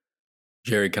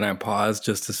 Jerry, can I pause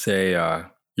just to say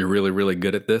you're really, really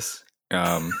good at this?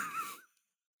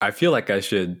 I feel like I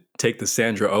should take the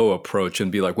Sandra Oh approach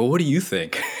and be like, well, what do you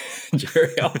think?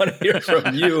 Jerry, I want to hear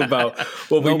from you about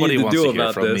what we need to do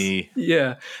about this. Me.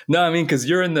 Yeah. No, because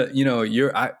you're in the,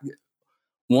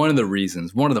 one of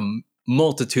the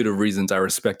multitude of reasons I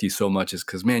respect you so much is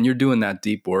because, man, you're doing that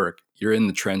deep work. You're in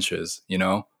the trenches,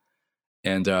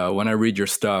 And when I read your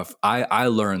stuff, I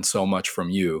learn so much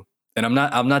from you. And I'm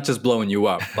not just blowing you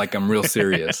up. Like, I'm real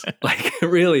serious. Like,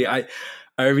 really, I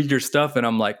read your stuff and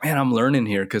I'm like, man, I'm learning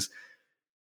here because,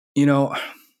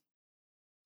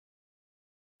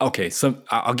 okay, so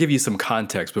I'll give you some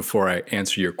context before I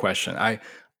answer your question.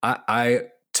 I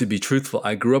to be truthful,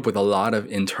 I grew up with a lot of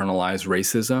internalized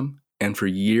racism, and for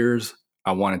years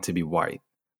I wanted to be white,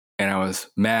 and I was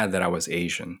mad that I was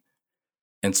Asian,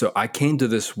 and so I came to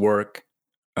this work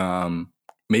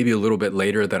maybe a little bit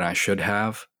later than I should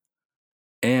have.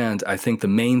 And I think the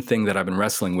main thing that I've been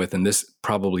wrestling with, and this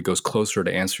probably goes closer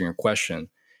to answering your question,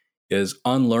 is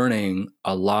unlearning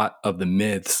a lot of the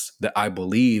myths that I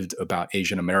believed about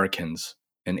Asian Americans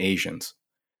and Asians.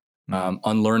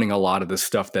 Unlearning a lot of the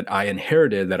stuff that I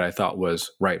inherited that I thought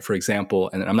was right. For example,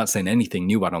 and I'm not saying anything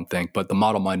new, I don't think, but the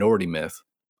model minority myth.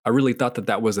 I really thought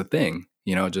that was a thing,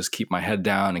 just keep my head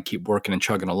down and keep working and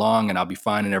chugging along and I'll be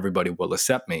fine and everybody will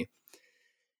accept me.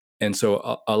 And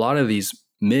so a lot of these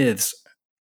myths,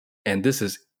 and this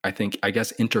is, I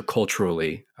guess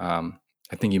interculturally,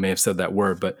 I think you may have said that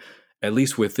word, but at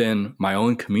least within my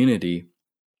own community,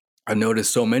 I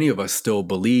noticed so many of us still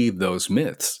believe those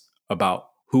myths about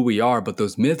who we are, but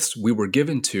those myths we were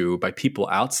given to by people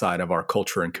outside of our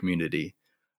culture and community,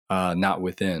 not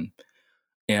within.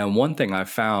 And one thing I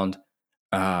found,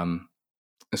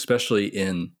 especially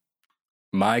in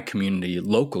my community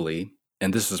locally,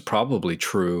 and this is probably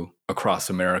true across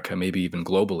America, maybe even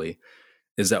globally,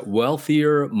 is that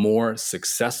wealthier, more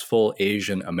successful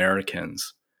Asian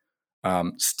Americans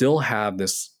still have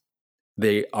this,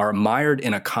 they are mired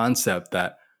in a concept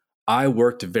that I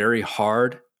worked very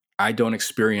hard. I don't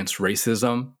experience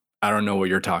racism. I don't know what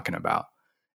you're talking about.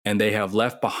 And they have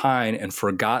left behind and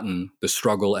forgotten the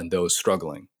struggle and those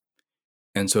struggling.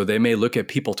 And so they may look at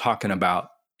people talking about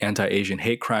anti Asian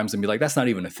hate crimes and be like, that's not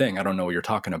even a thing. I don't know what you're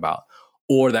talking about.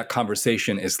 Or that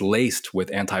conversation is laced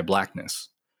with anti Blackness.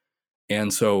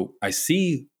 And so I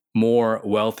see more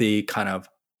wealthy, kind of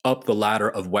up the ladder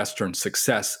of Western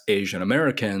success Asian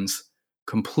Americans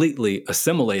completely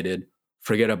assimilated,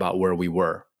 forget about where we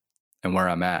were and where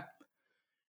I'm at.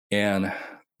 And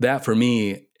that for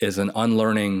me is an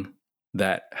unlearning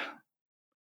that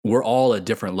we're all at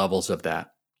different levels of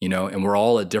that, and we're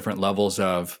all at different levels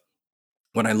of,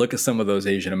 when I look at some of those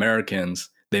Asian Americans,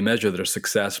 they measure their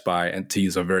success by, and to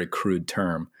use a very crude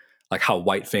term, like how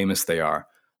white famous they are.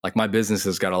 Like my business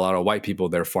has got a lot of white people,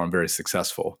 therefore I'm very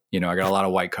successful. I got a lot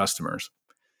of white customers.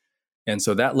 And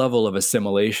so that level of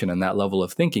assimilation and that level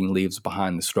of thinking leaves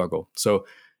behind the struggle. So,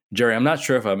 Jerry, I'm not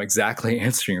sure if I'm exactly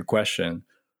answering your question,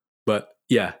 but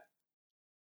yeah.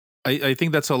 I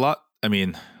think that's a lot. I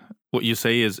mean, what you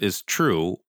say is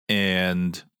true,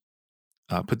 and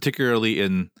particularly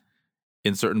in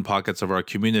certain pockets of our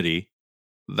community,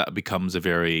 that becomes a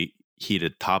very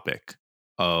heated topic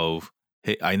of,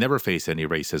 hey, I never face any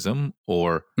racism,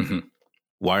 or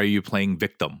why are you playing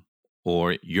victim,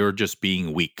 or you're just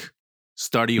being weak.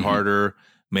 Study harder,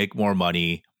 make more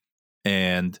money.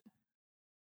 And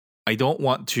I don't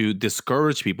want to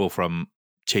discourage people from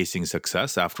chasing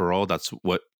success. After all, that's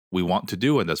what we want to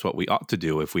do, and that's what we ought to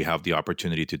do if we have the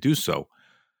opportunity to do so.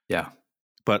 Yeah.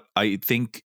 But I hope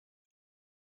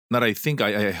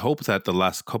that the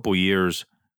last couple years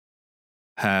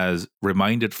has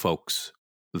reminded folks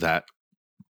that,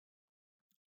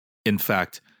 in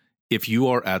fact, if you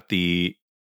are at the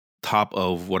top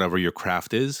of whatever your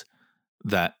craft is,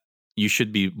 that you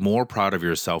should be more proud of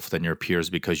yourself than your peers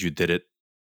because you did it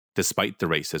despite the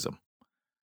racism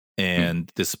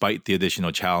and despite the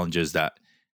additional challenges that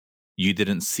you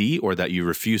didn't see or that you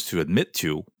refuse to admit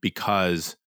to.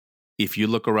 Because if you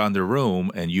look around the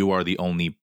room and you are the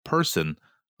only person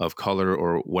of color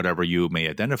or whatever you may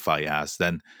identify as,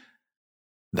 then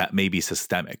that may be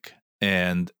systemic.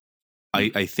 And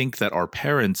I think that our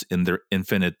parents, in their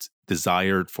infinite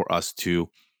desire for us to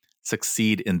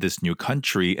succeed in this new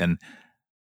country and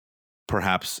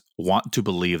perhaps want to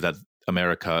believe that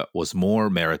America was more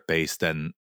merit-based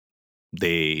than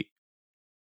they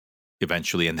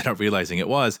eventually ended up realizing it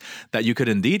was, that you could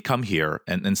indeed come here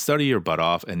and study your butt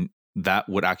off, and that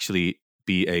would actually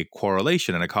be a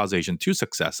correlation and a causation to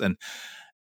success, and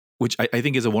which I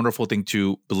think is a wonderful thing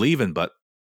to believe in. But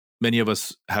many of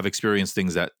us have experienced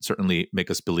things that certainly make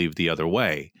us believe the other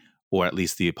way, or at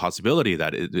least the possibility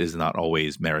that it is not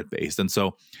always merit-based. And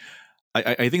so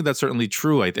I think that's certainly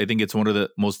true. I think it's one of the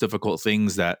most difficult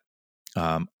things that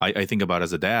I think about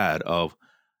as a dad, of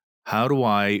how do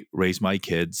I raise my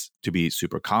kids to be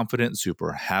super confident,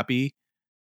 super happy?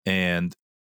 And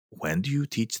when do you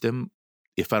teach them,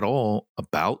 if at all,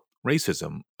 about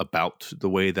racism, about the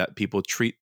way that people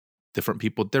treat different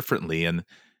people differently? And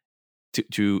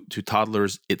to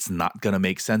toddlers, it's not going to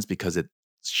make sense because it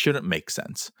shouldn't make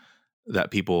sense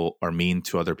that people are mean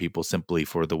to other people simply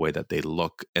for the way that they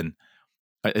look. And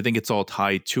I think it's all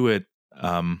tied to it.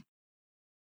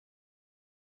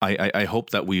 I hope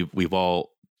that we've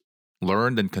all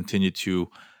learned and continue to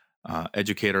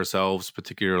educate ourselves,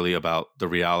 particularly about the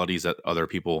realities that other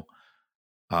people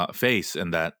face,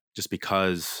 and that just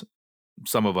because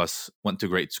some of us went to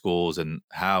great schools and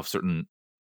have certain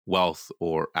wealth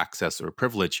or access or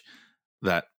privilege,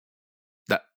 that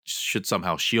should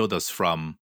somehow shield us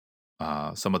from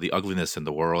some of the ugliness in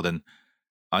the world. And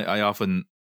I often,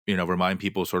 remind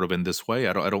people sort of in this way.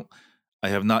 I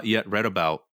have not yet read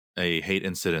about a hate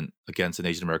incident against an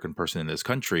Asian American person in this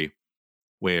country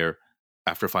where,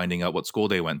 after finding out what school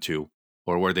they went to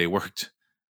or where they worked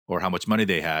or how much money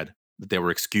they had, that they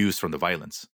were excused from the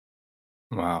violence.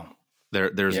 Wow.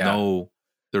 There's no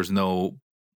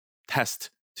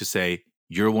test to say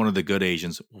you're one of the good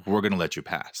Asians, we're going to let you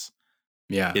pass.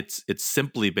 Yeah. It's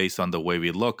simply based on the way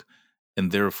we look,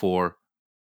 and therefore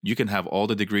you can have all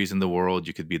the degrees in the world,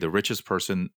 you could be the richest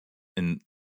person and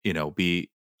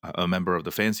be a member of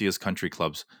the fanciest country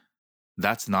clubs.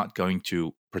 That's not going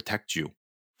to protect you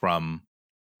from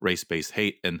race-based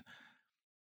hate. And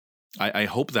I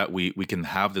hope that we can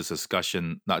have this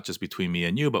discussion not just between me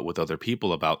and you, but with other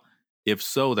people about, if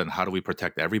so, then how do we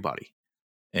protect everybody?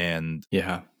 And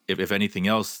Yeah. if anything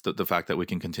else, the fact that we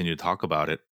can continue to talk about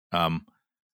it.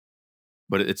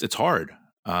 But it's hard,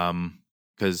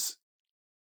 because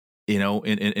in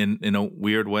a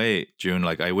weird way, June,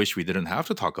 like, I wish we didn't have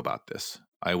to talk about this.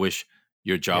 I wish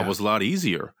your job Yeah. was a lot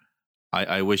easier.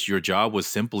 I wish your job was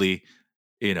simply,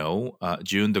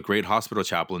 June, the great hospital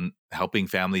chaplain, helping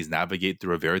families navigate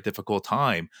through a very difficult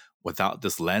time without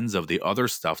this lens of the other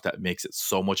stuff that makes it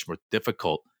so much more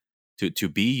difficult to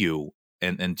be you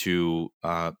and to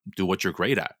do what you're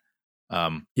great at.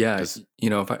 Yeah. Because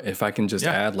If I can just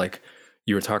yeah, add, like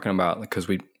you were talking about, because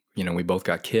we both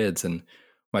got kids, and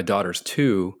my daughter's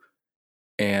 2,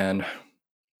 and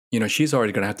she's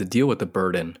already going to have to deal with the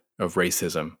burden of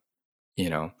racism, you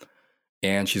know,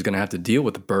 and she's going to have to deal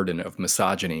with the burden of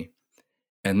misogyny.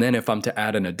 And then if I'm to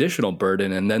add an additional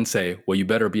burden and then say, well, you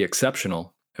better be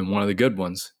exceptional and one of the good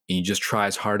ones, and you just try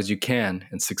as hard as you can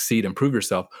and succeed and prove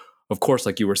yourself. Of course,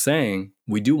 like you were saying,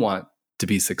 we do want to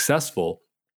be successful,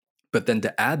 but then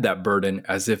to add that burden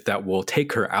as if that will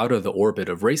take her out of the orbit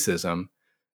of racism,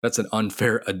 that's an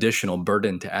unfair additional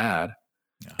burden to add.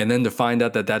 yeah. And then to find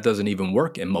out that that doesn't even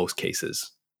work in most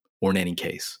cases or in any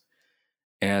case.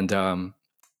 And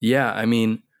yeah, I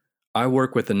mean, I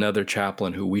work with another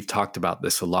chaplain who we've talked about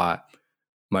this a lot.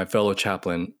 My fellow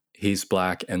chaplain, he's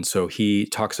Black. And so he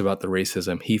talks about the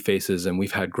racism he faces. And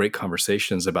we've had great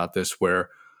conversations about this, where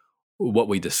what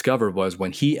we discovered was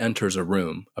when he enters a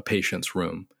room, a patient's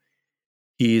room,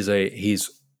 he's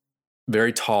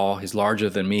very tall, he's larger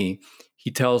than me.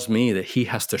 He tells me that he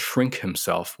has to shrink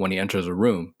himself when he enters a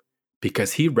room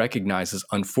because he recognizes,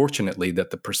 unfortunately,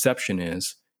 that the perception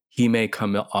is he may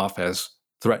come off as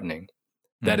threatening.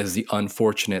 That Mm. is the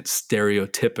unfortunate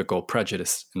stereotypical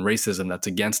prejudice and racism that's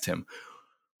against him.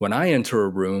 When I enter a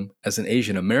room as an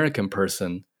Asian American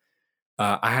person,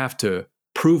 I have to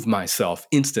prove myself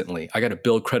instantly. I got to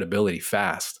build credibility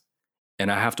fast,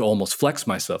 and I have to almost flex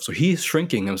myself. So he's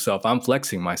shrinking himself, I'm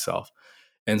flexing myself.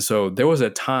 And so there was a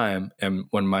time, and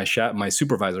when my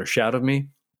supervisor shadowed me,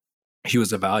 he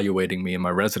was evaluating me in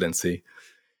my residency.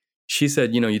 She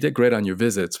said, you did great on your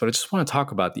visits, but I just want to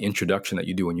talk about the introduction that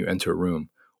you do when you enter a room.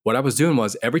 What I was doing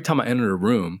was every time I entered a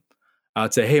room,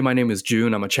 I'd say, hey, my name is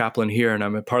June. I'm a chaplain here, and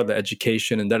I'm a part of the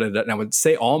education, and da-da-da. And I would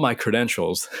say all my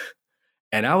credentials,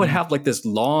 and I would Mm. have like this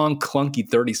long, clunky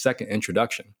 30-second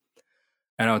introduction.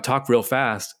 And I would talk real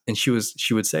fast. And she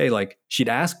would say, like, she'd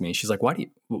ask me, she's like, why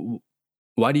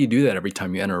do you do that every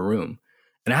time you enter a room?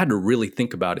 And I had to really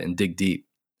think about it and dig deep.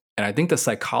 And I think the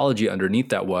psychology underneath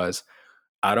that was,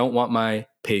 I don't want my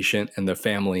patient and the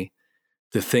family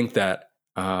to think that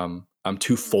I'm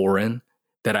too foreign,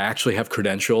 that I actually have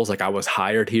credentials, like I was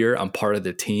hired here, I'm part of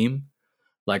the team.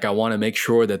 Like I want to make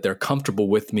sure that they're comfortable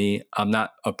with me. I'm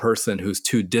not a person who's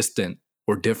too distant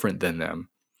or different than them.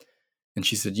 And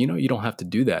she said, you don't have to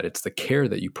do that. It's the care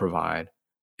that you provide.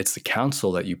 It's the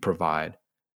counsel that you provide.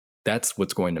 That's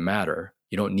what's going to matter.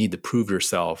 You don't need to prove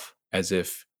yourself as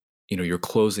if, you're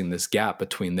closing this gap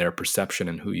between their perception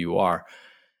and who you are.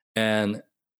 And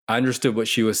I understood what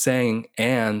she was saying.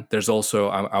 And there's also,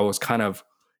 I was kind of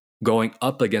going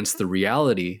up against the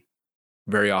reality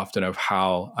very often of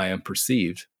how I am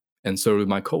perceived. And so do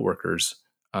my coworkers,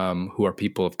 who are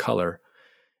people of color.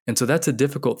 And so that's a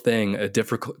difficult thing, a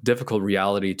difficult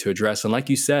reality to address. And like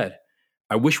you said,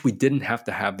 I wish we didn't have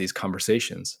to have these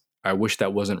conversations. I wish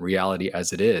that wasn't reality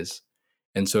as it is.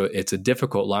 And so it's a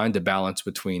difficult line to balance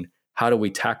between how do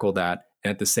we tackle that and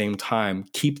at the same time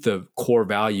keep the core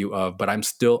value of, but I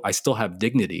still have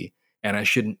dignity, and I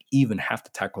shouldn't even have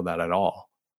to tackle that at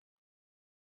all.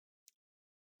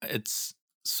 It's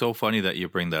so funny that you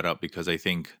bring that up, because I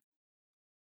think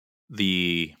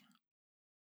the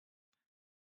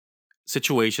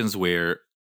situations where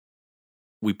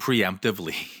we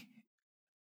preemptively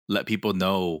let people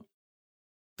know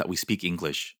that we speak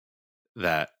English,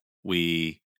 that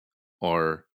we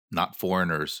are not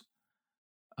foreigners,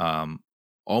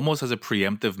 almost as a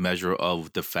preemptive measure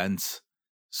of defense,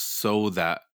 so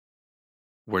that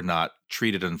we're not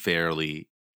treated unfairly,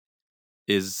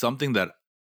 is something that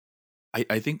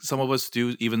I think some of us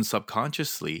do even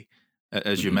subconsciously,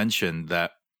 as you Mhm. mentioned,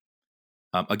 that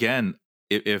again,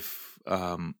 if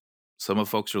some of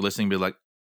folks are listening, be like,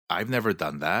 I've never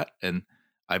done that, and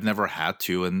I've never had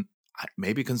to, and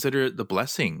maybe consider it the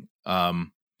blessing. I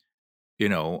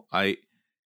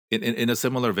in a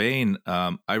similar vein,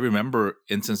 I remember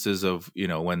instances of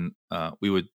when we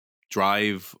would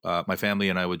drive, my family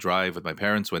and I would drive with my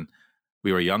parents when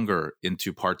we were younger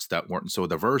into parts that weren't so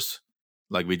diverse,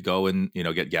 Like we'd go and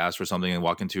get gas or something and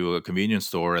walk into a convenience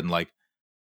store, and like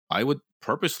I would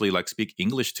purposely like speak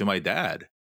English to my dad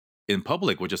in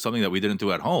public, which is something that we didn't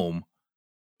do at home.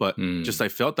 But just Mm, I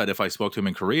felt that if I spoke to him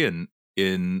in Korean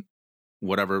in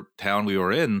whatever town we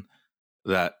were in,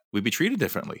 that we'd be treated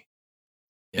differently.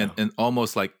 And yeah.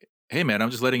 almost like, hey man, I'm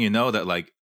just letting you know that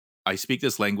like I speak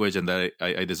this language and that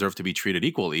I deserve to be treated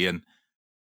equally. And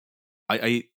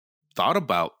I thought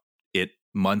about it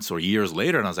months or years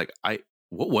later, and I was like,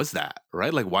 what was that?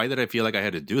 Right? Like, why did I feel like I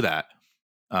had to do that?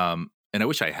 And I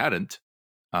wish I hadn't.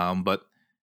 But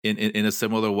in a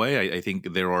similar way, I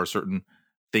think there are certain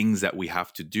things that we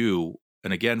have to do.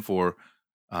 And again,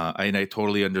 and I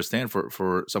totally understand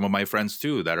for some of my friends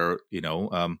too that are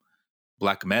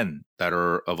black men that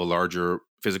are of a larger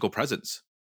physical presence.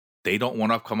 They don't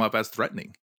want to come up as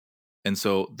threatening, and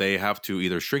so they have to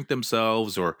either shrink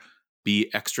themselves or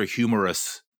be extra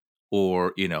humorous,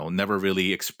 or never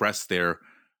really express their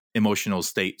emotional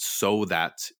state so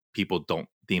that people don't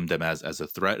deem them as a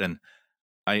threat. And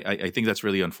I think that's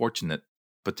really unfortunate,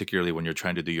 particularly when you're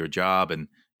trying to do your job and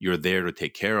you're there to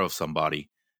take care of somebody.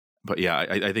 But yeah,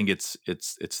 I think it's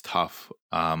tough.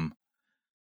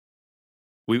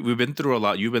 We've been through a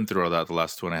lot. You've been through a lot the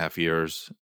last 2.5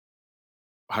 years.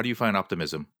 How do you find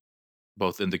optimism,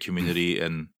 both in the community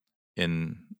and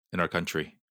in our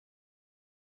country?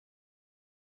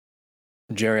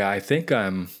 Jerry, I think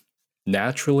I'm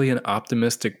naturally an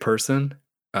optimistic person,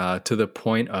 to the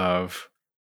point of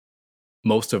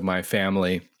most of my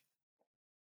family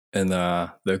and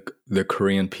the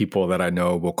Korean people that I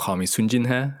know will call me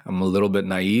Sunjinhae. I'm a little bit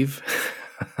naive.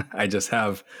 I just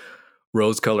have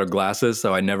rose-colored glasses,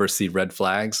 so I never see red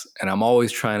flags, and I'm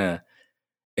always trying to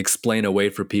explain away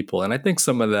for people. And I think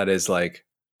some of that is like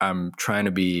I'm trying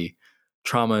to be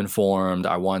trauma informed.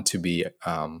 I want to be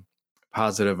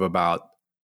positive about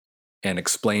and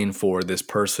explain for this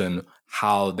person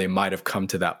how they might have come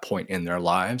to that point in their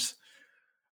lives.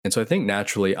 And so I think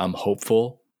naturally I'm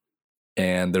hopeful,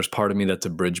 and there's part of me that's a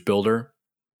bridge builder.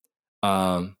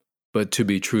 Um, but to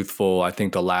be truthful, I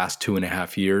think the last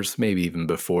 2.5 years, maybe even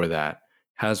before that,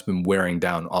 has been wearing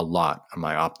down a lot on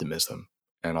my optimism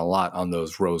and a lot on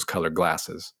those rose colored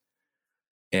glasses.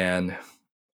 And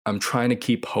I'm trying to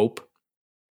keep hope.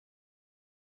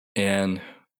 And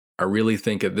I really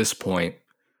think at this point,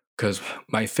 because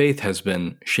my faith has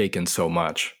been shaken so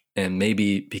much, and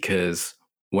maybe because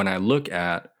when I look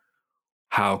at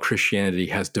how Christianity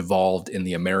has devolved in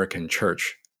the American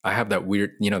church, I have that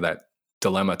weird, that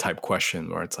dilemma type question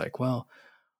where it's like, well,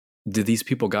 did these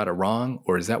people got it wrong?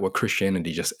 Or is that what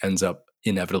Christianity just ends up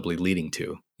inevitably leading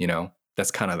to?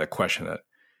 That's kind of the question that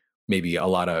maybe a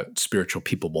lot of spiritual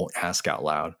people won't ask out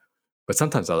loud. But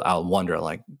sometimes I'll wonder,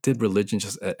 like, did religion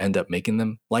just end up making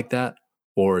them like that?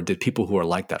 Or did people who are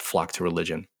like that flock to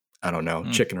religion? I don't know,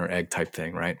 Mm. chicken or egg type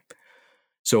thing, right?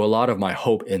 So a lot of my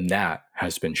hope in that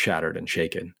has been shattered and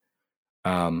shaken.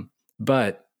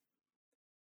 But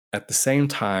at the same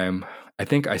time, I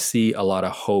think I see a lot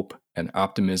of hope and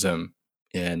optimism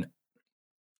in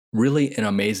really in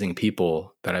amazing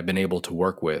people that I've been able to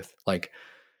work with. Like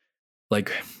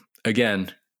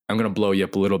again, I'm gonna blow you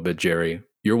up a little bit, Jerry.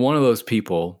 You're one of those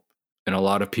people, and a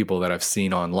lot of people that I've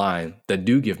seen online that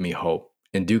do give me hope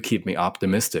and do keep me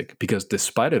optimistic, because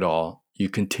despite it all, you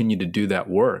continue to do that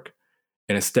work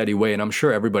in a steady way. And I'm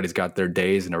sure everybody's got their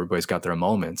days and everybody's got their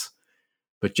moments.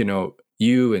 But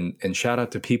you and shout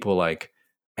out to people like,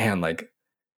 man, like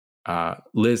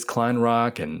Liz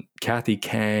Kleinrock and Kathy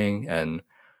Kang and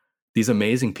these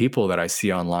amazing people that I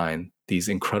see online, these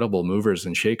incredible movers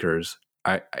and shakers.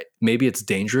 Maybe it's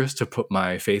dangerous to put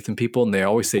my faith in people, and they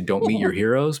always say don't meet your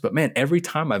heroes. But man, every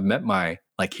time I've met my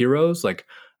like heroes, like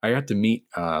I got to meet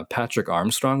Patrick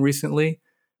Armstrong recently.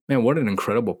 Man, what an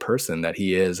incredible person that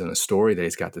he is, and a story that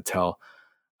he's got to tell.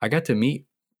 I got to meet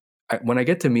when I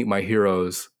get to meet my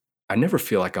heroes, I never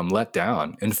feel like I'm let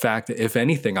down. In fact, if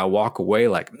anything, I walk away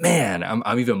like, man,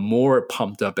 I'm even more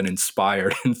pumped up and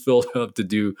inspired and filled up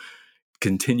to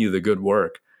continue the good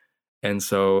work. And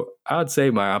so I would say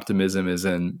my optimism is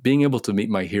in being able to meet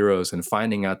my heroes and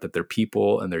finding out that they're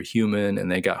people and they're human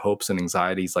and they got hopes and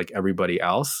anxieties like everybody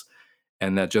else,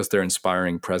 and that just their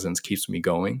inspiring presence keeps me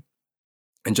going.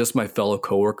 And just my fellow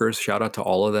coworkers, shout out to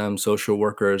all of them, social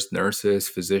workers, nurses,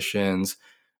 physicians,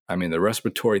 I mean, the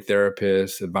respiratory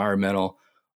therapists, environmental,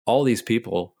 all these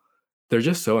people, they're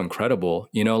just so incredible.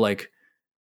 Like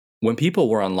when people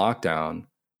were on lockdown,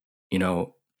 you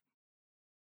know,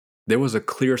 there was a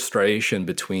clear striation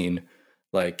between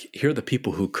like, here are the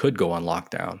people who could go on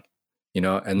lockdown,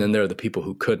 and then there are the people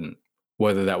who couldn't,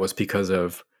 whether that was because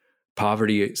of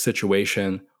poverty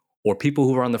situation or people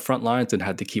who were on the front lines and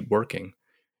had to keep working.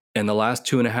 And the last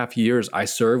 2.5 years, I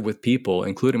served with people,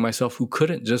 including myself, who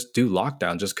couldn't just do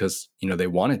lockdown just because they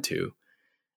wanted to.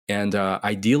 And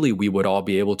ideally, we would all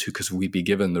be able to because we'd be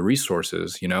given the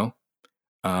resources,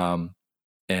 um,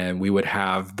 and we would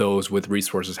have those with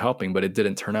resources helping. But it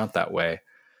didn't turn out that way.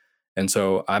 And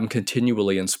so I'm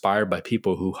continually inspired by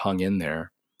people who hung in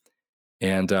there.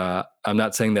 And I'm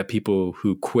not saying that people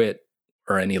who quit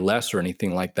are any less or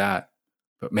anything like that.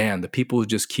 But man, the people who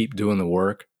just keep doing the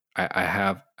work,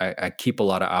 I keep a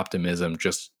lot of optimism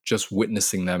just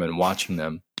witnessing them and watching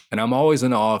them. And I'm always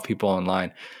in awe of people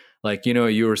online. Like,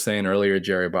 you were saying earlier,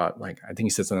 Jerry, about like, I think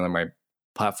you said something like my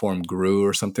platform grew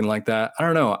or something like that. I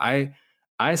don't know.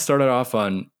 I started off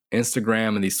on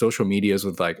Instagram and these social medias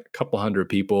with like a couple hundred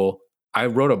people. I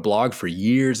wrote a blog for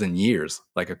years and years,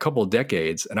 like a couple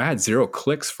decades, and I had 0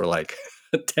 clicks for like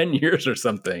 10 years or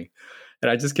something.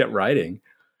 And I just kept writing.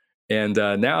 And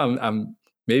now I'm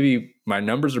maybe my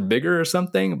numbers are bigger or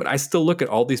something, but I still look at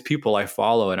all these people I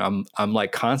follow, and I'm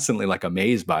like constantly like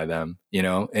amazed by them,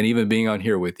 And even being on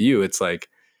here with you, it's like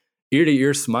ear to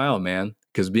ear smile, man.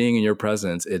 Because being in your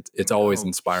presence, it's always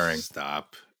inspiring.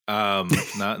 Stop. Now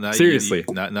Seriously,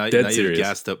 now dead you've serious.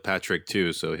 gassed up Patrick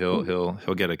too, so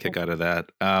he'll get a kick out of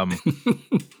that.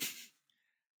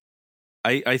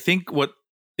 I think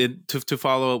to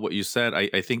follow what you said,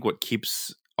 I think what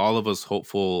keeps all of us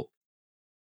hopeful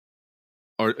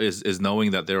is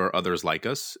knowing that there are others like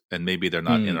us, and maybe they're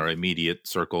not in our immediate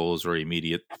circles or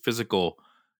immediate physical,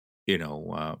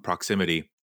 proximity.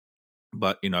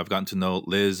 But I've gotten to know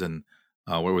Liz, and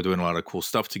where we're doing a lot of cool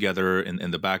stuff together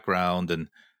in the background, and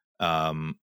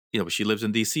she lives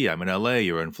in DC. I'm in LA.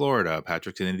 You're in Florida.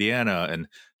 Patrick's in Indiana, and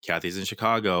Kathy's in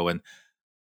Chicago. And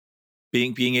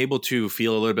being able to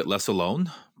feel a little bit less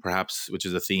alone, perhaps, which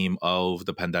is a theme of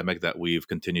the pandemic that we've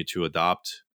continued to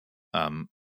adopt.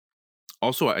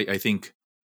 Also, I think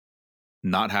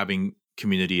not having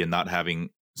community and not having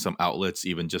some outlets,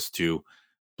 even just to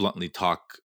bluntly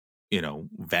talk,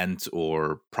 vent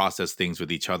or process things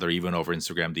with each other, even over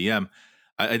Instagram DM.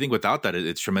 I think without that,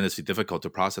 it's tremendously difficult to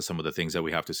process some of the things that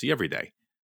we have to see every day.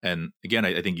 And again,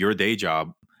 I think your day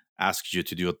job asks you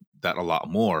to do that a lot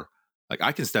more. Like,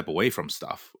 I can step away from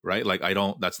stuff, right? Like,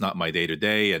 that's not my day to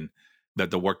day. And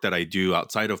that the work that I do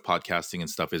outside of podcasting and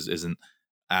stuff isn't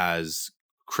as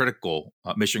critical,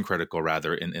 mission critical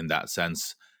rather, in that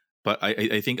sense. But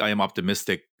I think I am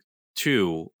optimistic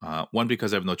too. One,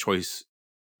 because I have no choice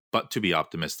but to be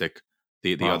optimistic.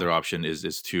 The Wow. other option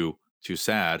is too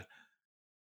sad.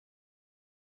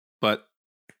 But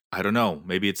I don't know.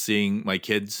 Maybe it's seeing my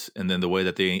kids and then the way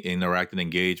that they interact and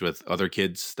engage with other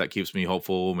kids that keeps me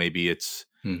hopeful. Maybe it's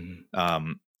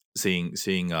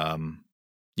seeing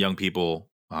young people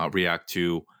react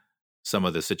to some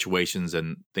of the situations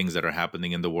and things that are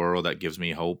happening in the world that gives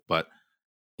me hope. But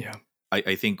yeah,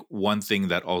 I think one thing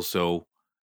that also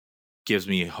gives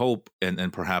me hope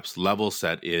and perhaps level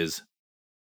set is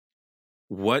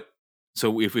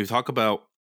so if we talk about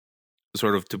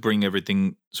sort of to bring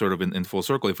everything sort of in full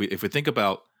circle, if we think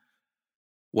about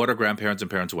what our grandparents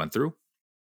and parents went through,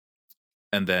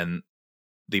 and then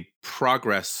the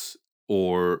progress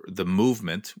or the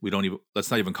movement, let's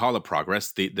not even call it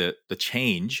progress, the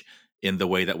change in the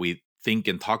way that we think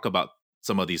and talk about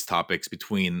some of these topics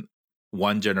between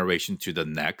one generation to the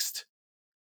next,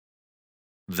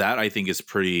 that I think is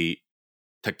pretty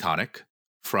tectonic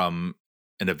from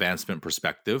an advancement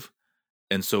perspective.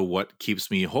 And so what keeps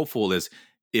me hopeful is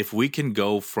if we can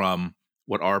go from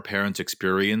what our parents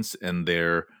experience and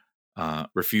their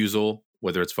refusal,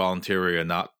 whether it's voluntary or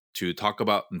not, to talk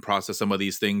about and process some of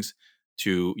these things,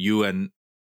 to you and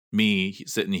me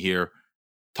sitting here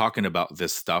talking about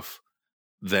this stuff,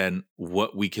 then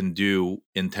what we can do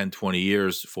in 10, 20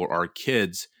 years for our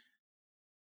kids,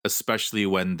 especially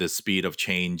when the speed of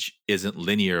change isn't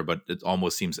linear, but it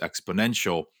almost seems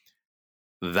exponential,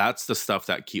 that's the stuff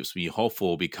that keeps me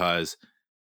hopeful. Because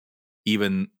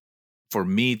even for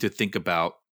me to think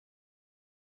about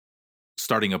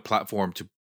starting a platform to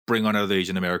bring on other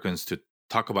Asian Americans to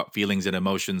talk about feelings and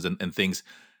emotions and things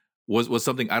was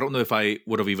something I don't know if I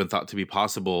would have even thought to be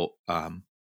possible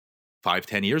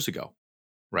 5-10 years ago,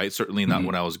 right? Certainly not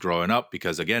when I was growing up,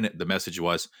 because again, the message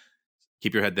was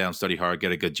keep your head down, study hard,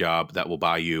 get a good job that will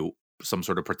buy you some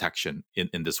sort of protection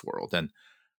in this world. And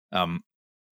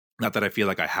not that I feel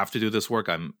like I have to do this work.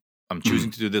 I'm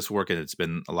choosing to do this work, and it's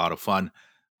been a lot of fun,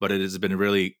 but it has been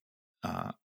really,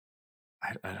 I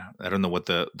don't know what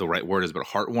the right word is, but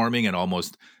heartwarming and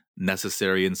almost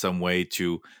necessary in some way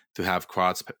to have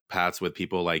cross paths with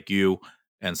people like you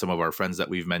and some of our friends that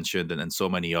we've mentioned, and so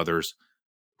many others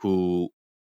who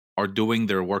are doing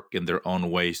their work in their own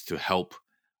ways to help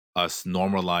us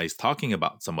normalize talking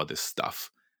about some of this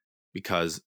stuff,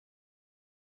 because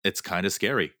it's kind of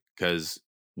scary, because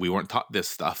we weren't taught this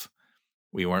stuff.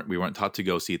 We weren't taught to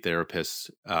go see therapists,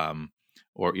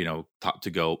 or taught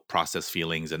to go process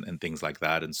feelings and things like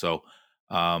that. And so,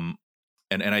 um,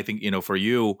 and I think, for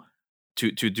you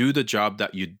to do the job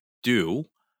that you do,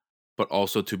 but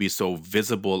also to be so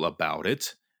visible about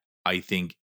it, I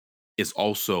think is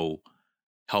also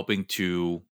helping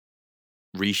to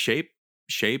shape,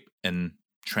 and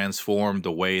transform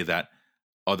the way that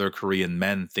other Korean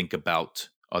men think about,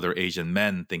 other Asian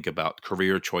men think about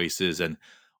career choices and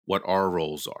what our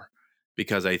roles are.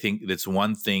 Because I think it's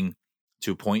one thing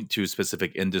to point to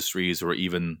specific industries or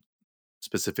even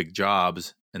specific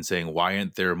jobs and saying, why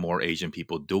aren't there more Asian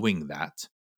people doing that?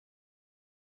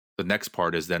 The next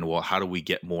part is then, well, how do we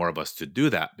get more of us to do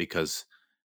that? Because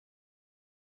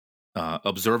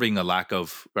observing a lack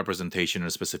of representation in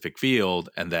a specific field,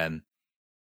 and then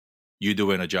you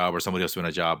doing a job or somebody else doing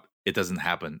a job, it doesn't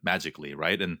happen magically,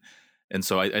 right? And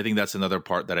so I think that's another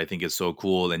part that I think is so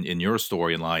cool in your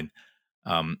storyline,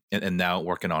 and now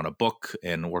working on a book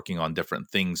and working on different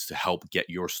things to help get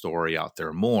your story out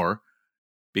there more.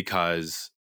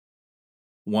 Because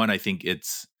one, I think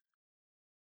it's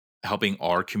helping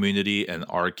our community and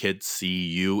our kids see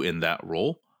you in that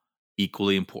role.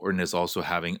 Equally important is also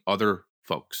having other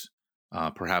folks,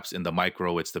 perhaps in the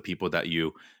micro, it's the people that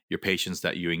your patients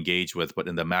that you engage with, but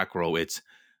in the macro, it's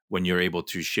when you're able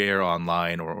to share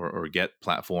online or get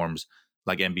platforms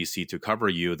like NBC to cover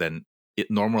you, then it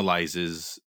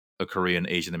normalizes a Korean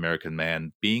Asian American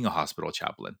man being a hospital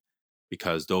chaplain,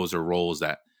 because those are roles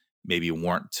that maybe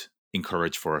weren't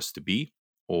encouraged for us to be,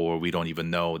 or we don't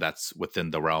even know that's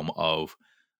within the realm of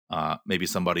maybe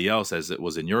somebody else, as it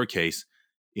was in your case.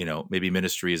 Maybe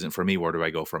ministry isn't for me. Where do I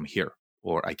go from here?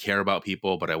 Or I care about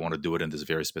people, but I want to do it in this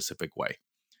very specific way.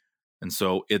 And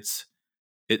so it's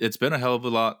been a hell of a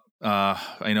lot,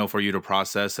 I know, for you to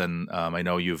process. And I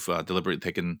know you've deliberately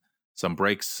taken some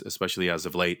breaks, especially as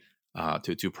of late,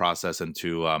 to process and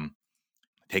to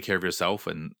take care of yourself.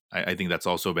 And I think that's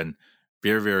also been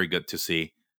very, very good to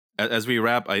see. As we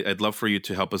wrap, I'd love for you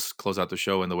to help us close out the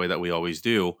show in the way that we always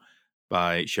do,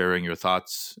 by sharing your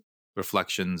thoughts,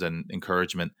 reflections, and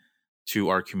encouragement to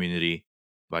our community,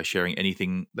 by sharing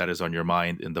anything that is on your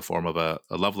mind in the form of a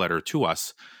love letter to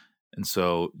us. And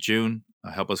so, June,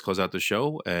 help us close out the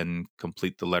show and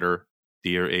complete the letter,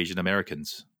 Dear Asian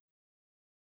Americans.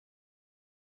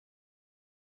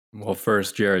 Well,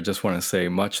 first, Jared, just want to say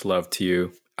much love to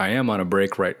you. I am on a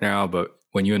break right now, but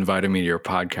when you invited me to your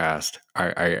podcast,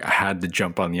 I had to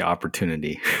jump on the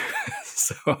opportunity.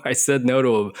 So I said no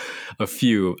to a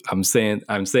few. I'm saying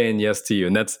yes to you,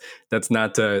 and that's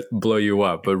not to blow you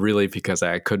up, but really because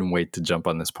I couldn't wait to jump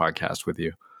on this podcast with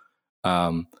you.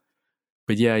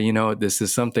 But yeah, this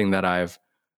is something that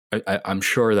I'm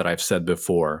sure that I've said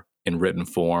before in written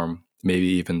form, maybe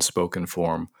even spoken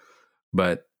form,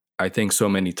 but I think so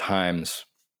many times,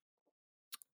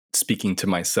 speaking to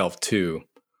myself too,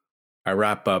 I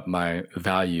wrap up my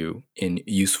value in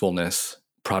usefulness,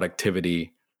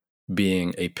 productivity,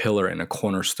 being a pillar and a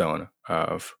cornerstone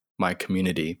of my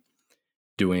community,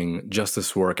 doing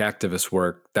justice work, activist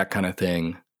work, that kind of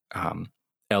thing,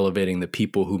 elevating the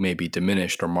people who may be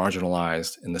diminished or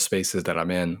marginalized in the spaces that I'm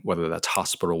in, whether that's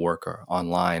hospital work or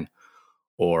online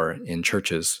or in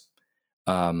churches,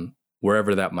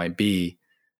 wherever that might be.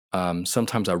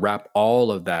 Sometimes I wrap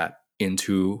all of that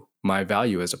into my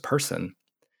value as a person.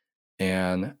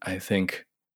 And I think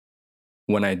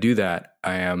when I do that,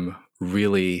 I am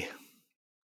really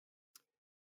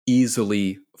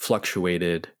easily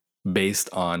fluctuated based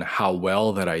on how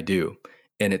well that I do.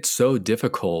 And it's so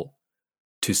difficult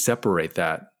to separate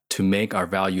that, to make our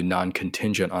value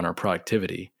non-contingent on our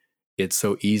productivity. It's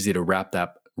so easy to wrap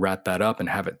that up and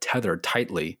have it tethered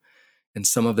tightly. And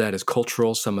some of that is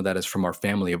cultural, some of that is from our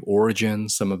family of origin,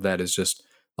 some of that is just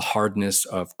the hardness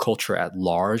of culture at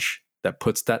large that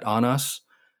puts that on us.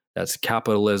 That's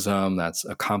capitalism, that's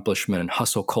accomplishment and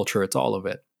hustle culture, it's all of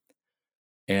it.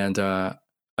 And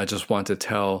I just want to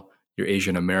tell your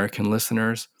Asian American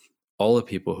listeners, all the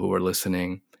people who are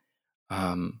listening,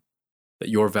 that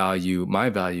your value, my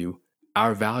value,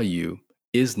 our value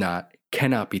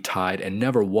cannot be tied and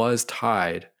never was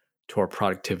tied to our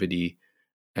productivity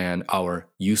and our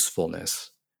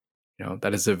usefulness.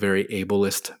 That is a very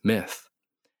ableist myth.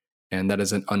 And that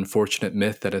is an unfortunate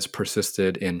myth that has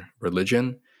persisted in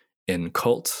religion, in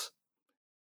cults,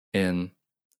 in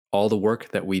all the work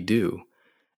that we do.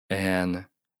 And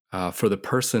for the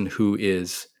person who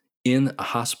is in a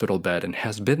hospital bed and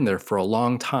has been there for a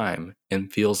long time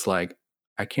and feels like,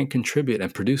 I can't contribute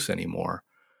and produce anymore,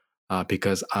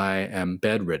 because I am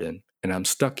bedridden and I'm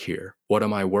stuck here. What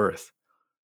am I worth?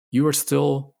 You are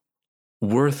still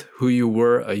worth who you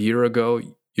were a year ago.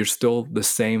 You're still the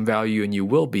same value, and you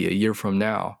will be a year from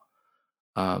now.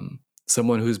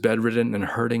 Someone who's bedridden and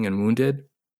hurting and wounded,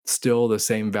 still the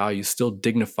same value, still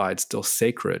dignified, still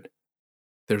sacred.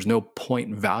 There's no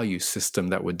point value system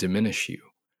that would diminish you.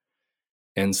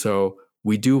 And so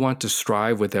we do want to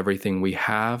strive with everything we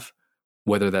have,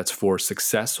 whether that's for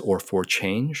success or for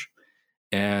change.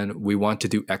 And we want to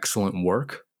do excellent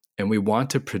work, and we want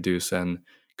to produce and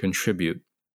contribute.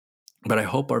 But I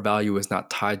hope our value is not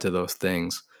tied to those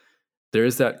things. There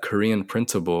is that Korean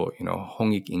principle,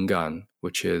 Hongik Ingan,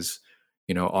 which is,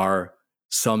 our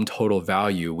sum total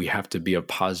value, we have to be a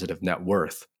positive net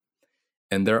worth.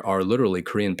 And there are literally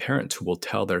Korean parents who will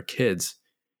tell their kids,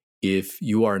 if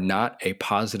you are not a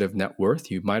positive net worth,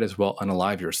 you might as well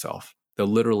unalive yourself. They'll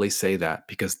literally say that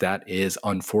because that is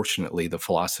unfortunately the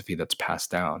philosophy that's passed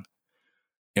down.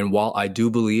 And while I do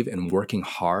believe in working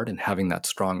hard and having that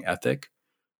strong ethic,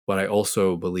 what I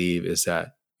also believe is that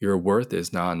your worth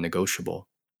is non-negotiable,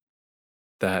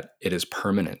 that it is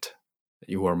permanent, that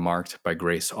you are marked by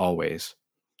grace always.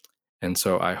 And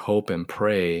so I hope and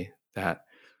pray that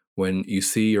when you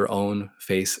see your own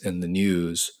face in the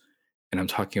news, and I'm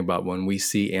talking about when we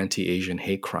see anti-Asian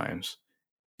hate crimes,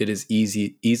 it is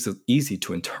easy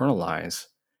to internalize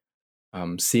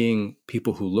seeing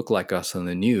people who look like us on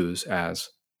the news as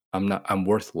I'm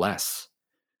worth less,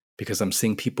 because I'm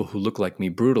seeing people who look like me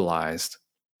brutalized,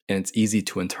 and it's easy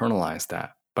to internalize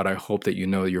that. But I hope that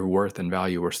your worth and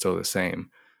value are still the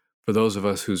same. For those of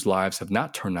us whose lives have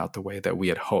not turned out the way that we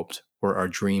had hoped, or our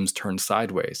dreams turned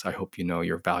sideways, I hope you know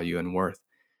your value and worth.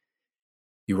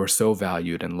 You are so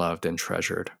valued and loved and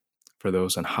treasured. For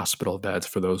those on hospital beds,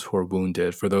 for those who are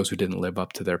wounded, for those who didn't live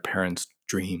up to their parents'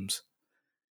 dreams,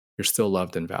 you're still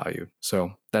loved and valued.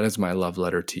 So that is my love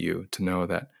letter to you, to know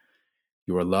that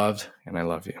you are loved and I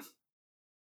love you.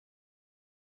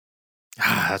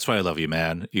 That's why I love you,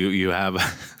 man. You have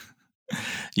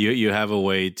you have a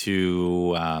way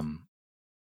to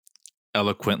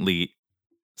eloquently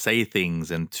say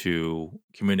things and to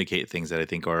communicate things that I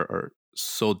think are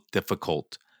so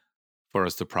difficult for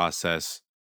us to process,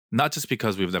 not just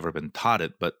because we've never been taught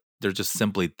it, but they're just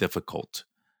simply difficult.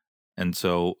 And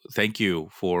so thank you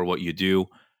for what you do.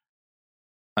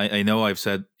 I know I've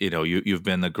said, you've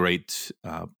been a great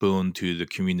boon to the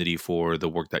community for the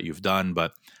work that you've done,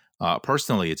 but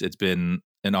personally, it's been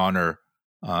an honor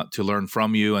to learn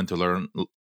from you and to learn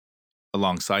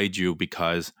alongside you,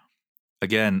 because,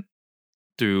 again,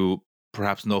 through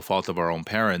perhaps no fault of our own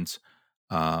parents,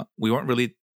 we weren't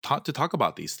really taught to talk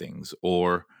about these things,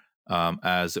 or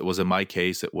as it was in my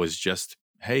case, it was just,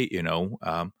 hey,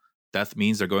 death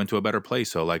means they're going to a better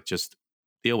place, so just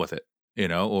deal with it,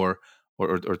 or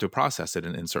to process it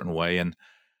in a certain way. And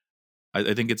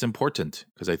I think it's important,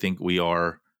 because I think we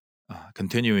are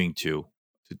continuing to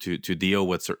deal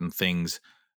with certain things,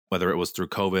 whether it was through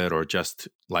COVID or just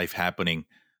life happening,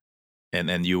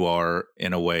 and you are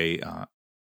in a way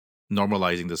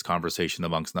normalizing this conversation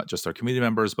amongst not just our community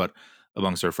members, but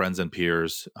amongst our friends and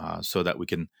peers, so that we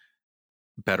can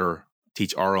better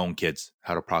teach our own kids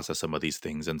how to process some of these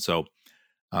things. And so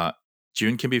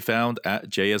Jun can be found at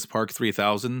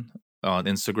JSPark3000 on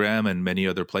Instagram and many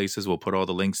other places. We'll put all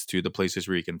the links to the places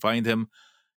where you can find him.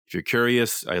 If you're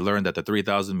curious, I learned that the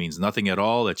 3000 means nothing at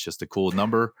all. It's just a cool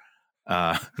number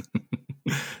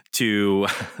to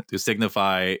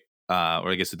signify,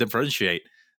 or I guess to differentiate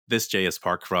this JS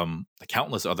Park from the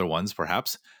countless other ones,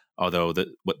 perhaps. Although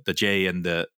what the J and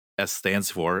the S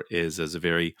stands for is a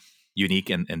very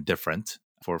unique and different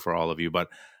for all of you. But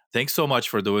thanks so much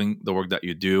for doing the work that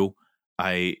you do.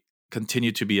 I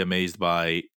continue to be amazed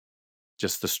by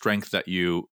just the strength that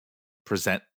you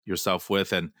present yourself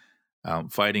with, and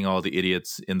fighting all the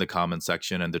idiots in the comment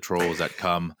section and the trolls that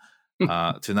come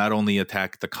to not only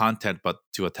attack the content, but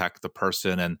to attack the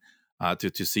person. And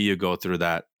to see you go through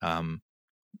that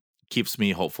keeps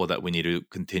me hopeful that we need to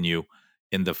continue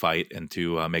in the fight, and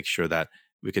to make sure that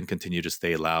we can continue to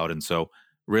stay loud. And so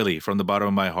really, from the bottom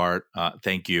of my heart,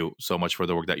 thank you so much for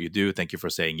the work that you do. Thank you for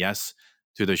saying yes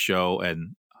to the show,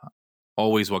 and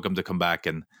always welcome to come back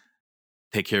and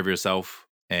take care of yourself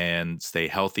and stay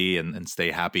healthy and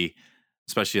stay happy,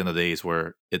 especially in the days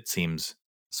where it seems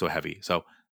so heavy. So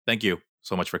thank you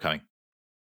so much for coming.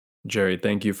 Jerry,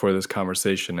 thank you for this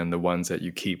conversation and the ones that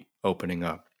you keep opening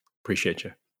up. Appreciate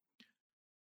you.